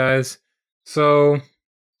much, guys. So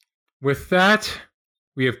with that,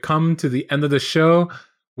 we have come to the end of the show.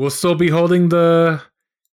 We'll still be holding the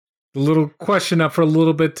little question up for a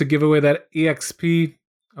little bit to give away that EXP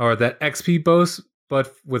or that XP boost.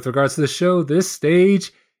 But with regards to the show, this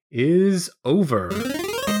stage is over.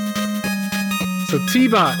 So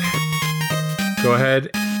T-Bot, go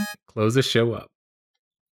ahead, close the show up.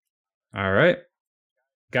 All right.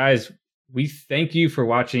 Guys, we thank you for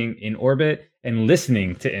watching In Orbit and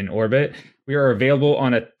listening to In Orbit. We are available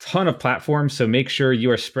on a ton of platforms, so make sure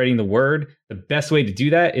you are spreading the word. The best way to do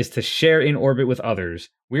that is to share In Orbit with others.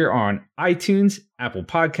 We are on iTunes, Apple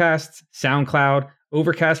Podcasts, SoundCloud,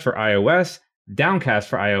 Overcast for iOS, Downcast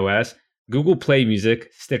for iOS, Google Play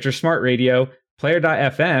Music, Stitcher Smart Radio,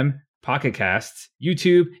 Player.fm, Pocket Casts,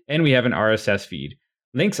 YouTube, and we have an RSS feed.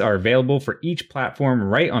 Links are available for each platform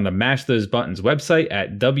right on the Mash Those Buttons website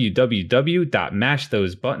at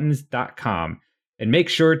www.mashthosebuttons.com. And make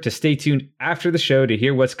sure to stay tuned after the show to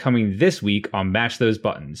hear what's coming this week on Mash Those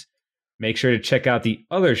Buttons. Make sure to check out the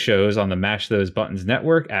other shows on the Mash Those Buttons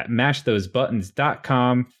network at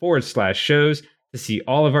mashthosebuttons.com/shows to see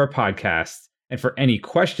all of our podcasts. And for any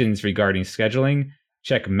questions regarding scheduling,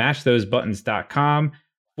 check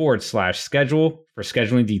mashthosebuttons.com/schedule for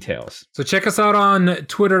scheduling details. So check us out on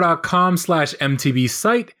twitter.com/MTB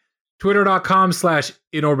site,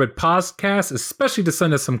 twitter.com/InOrbitPodcast, especially to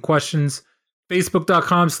send us some questions,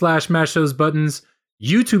 facebook.com/mashthosebuttons,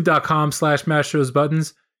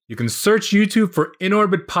 youtube.com/mashthosebuttons. You can search YouTube for In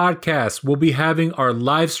Orbit Podcast. We'll be having our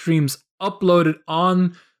live streams uploaded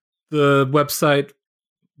on the website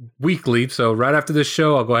weekly. So right after this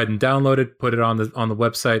show, I'll go ahead and download it, put it on the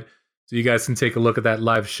website so you guys can take a look at that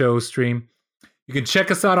live show stream. You can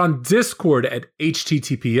check us out on Discord at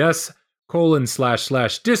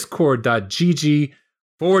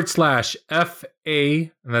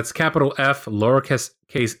https://discord.gg/FA, and that's capital F,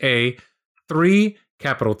 lowercase a, 3,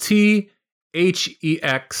 capital T,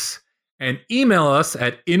 HEX, And email us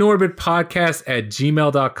at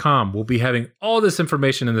inorbitpodcast@gmail.com. We'll be having all this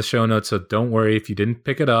information in the show notes, so don't worry if you didn't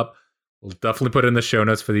pick it up. We'll definitely put it in the show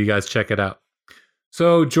notes for you guys to check it out.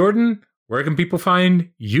 So, Jordan, where can people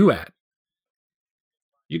find you at?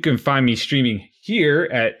 You can find me streaming here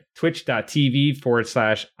at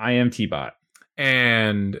twitch.tv/IMTbot.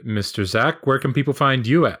 And Mr. Zach, where can people find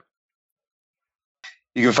you at?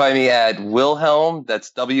 You can find me at Wilhelm,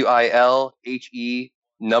 that's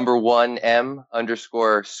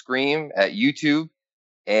WILHE1M_Scream at YouTube,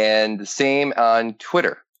 and the same on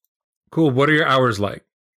Twitter. Cool. What are your hours like?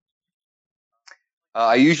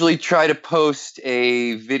 I usually try to post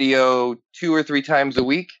a video 2 or 3 times a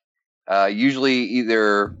week. Usually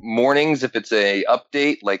either mornings if it's a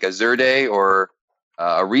update like a Zur Day or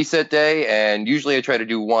a reset day, and usually I try to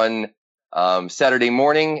do one Saturday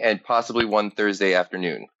morning and possibly one Thursday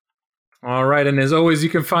afternoon. All right, and as always,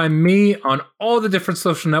 you can find me on all the different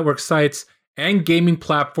social network sites and gaming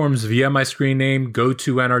platforms via my screen name,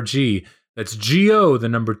 Go2NRG. That's GO, the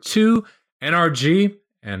number 2, NRG,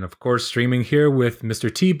 and of course, streaming here with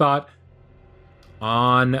Mr. T-Bot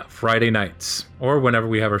on Friday nights, or whenever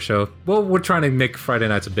we have our show. Well, we're trying to make Friday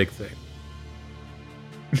nights a big thing.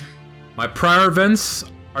 My prior events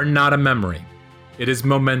are not a memory. It is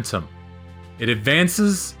momentum. It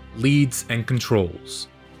advances, leads, and controls.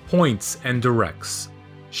 Points and directs.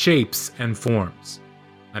 Shapes and forms.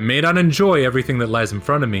 I may not enjoy everything that lies in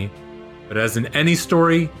front of me, but as in any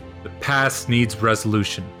story, the past needs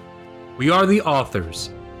resolution. We are the authors,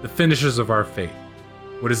 the finishers of our fate.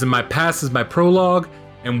 What is in my past is my prologue,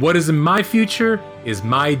 and what is in my future is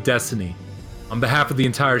my destiny. On behalf of the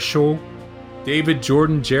entire show, David,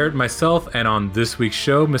 Jordan, Jarrett, myself, and on this week's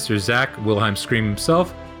show, Mr. Zach Wilhelm Scream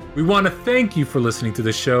himself, we want to thank you for listening to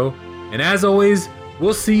the show, and as always,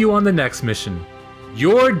 we'll see you on the next mission.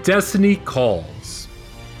 Your destiny calls.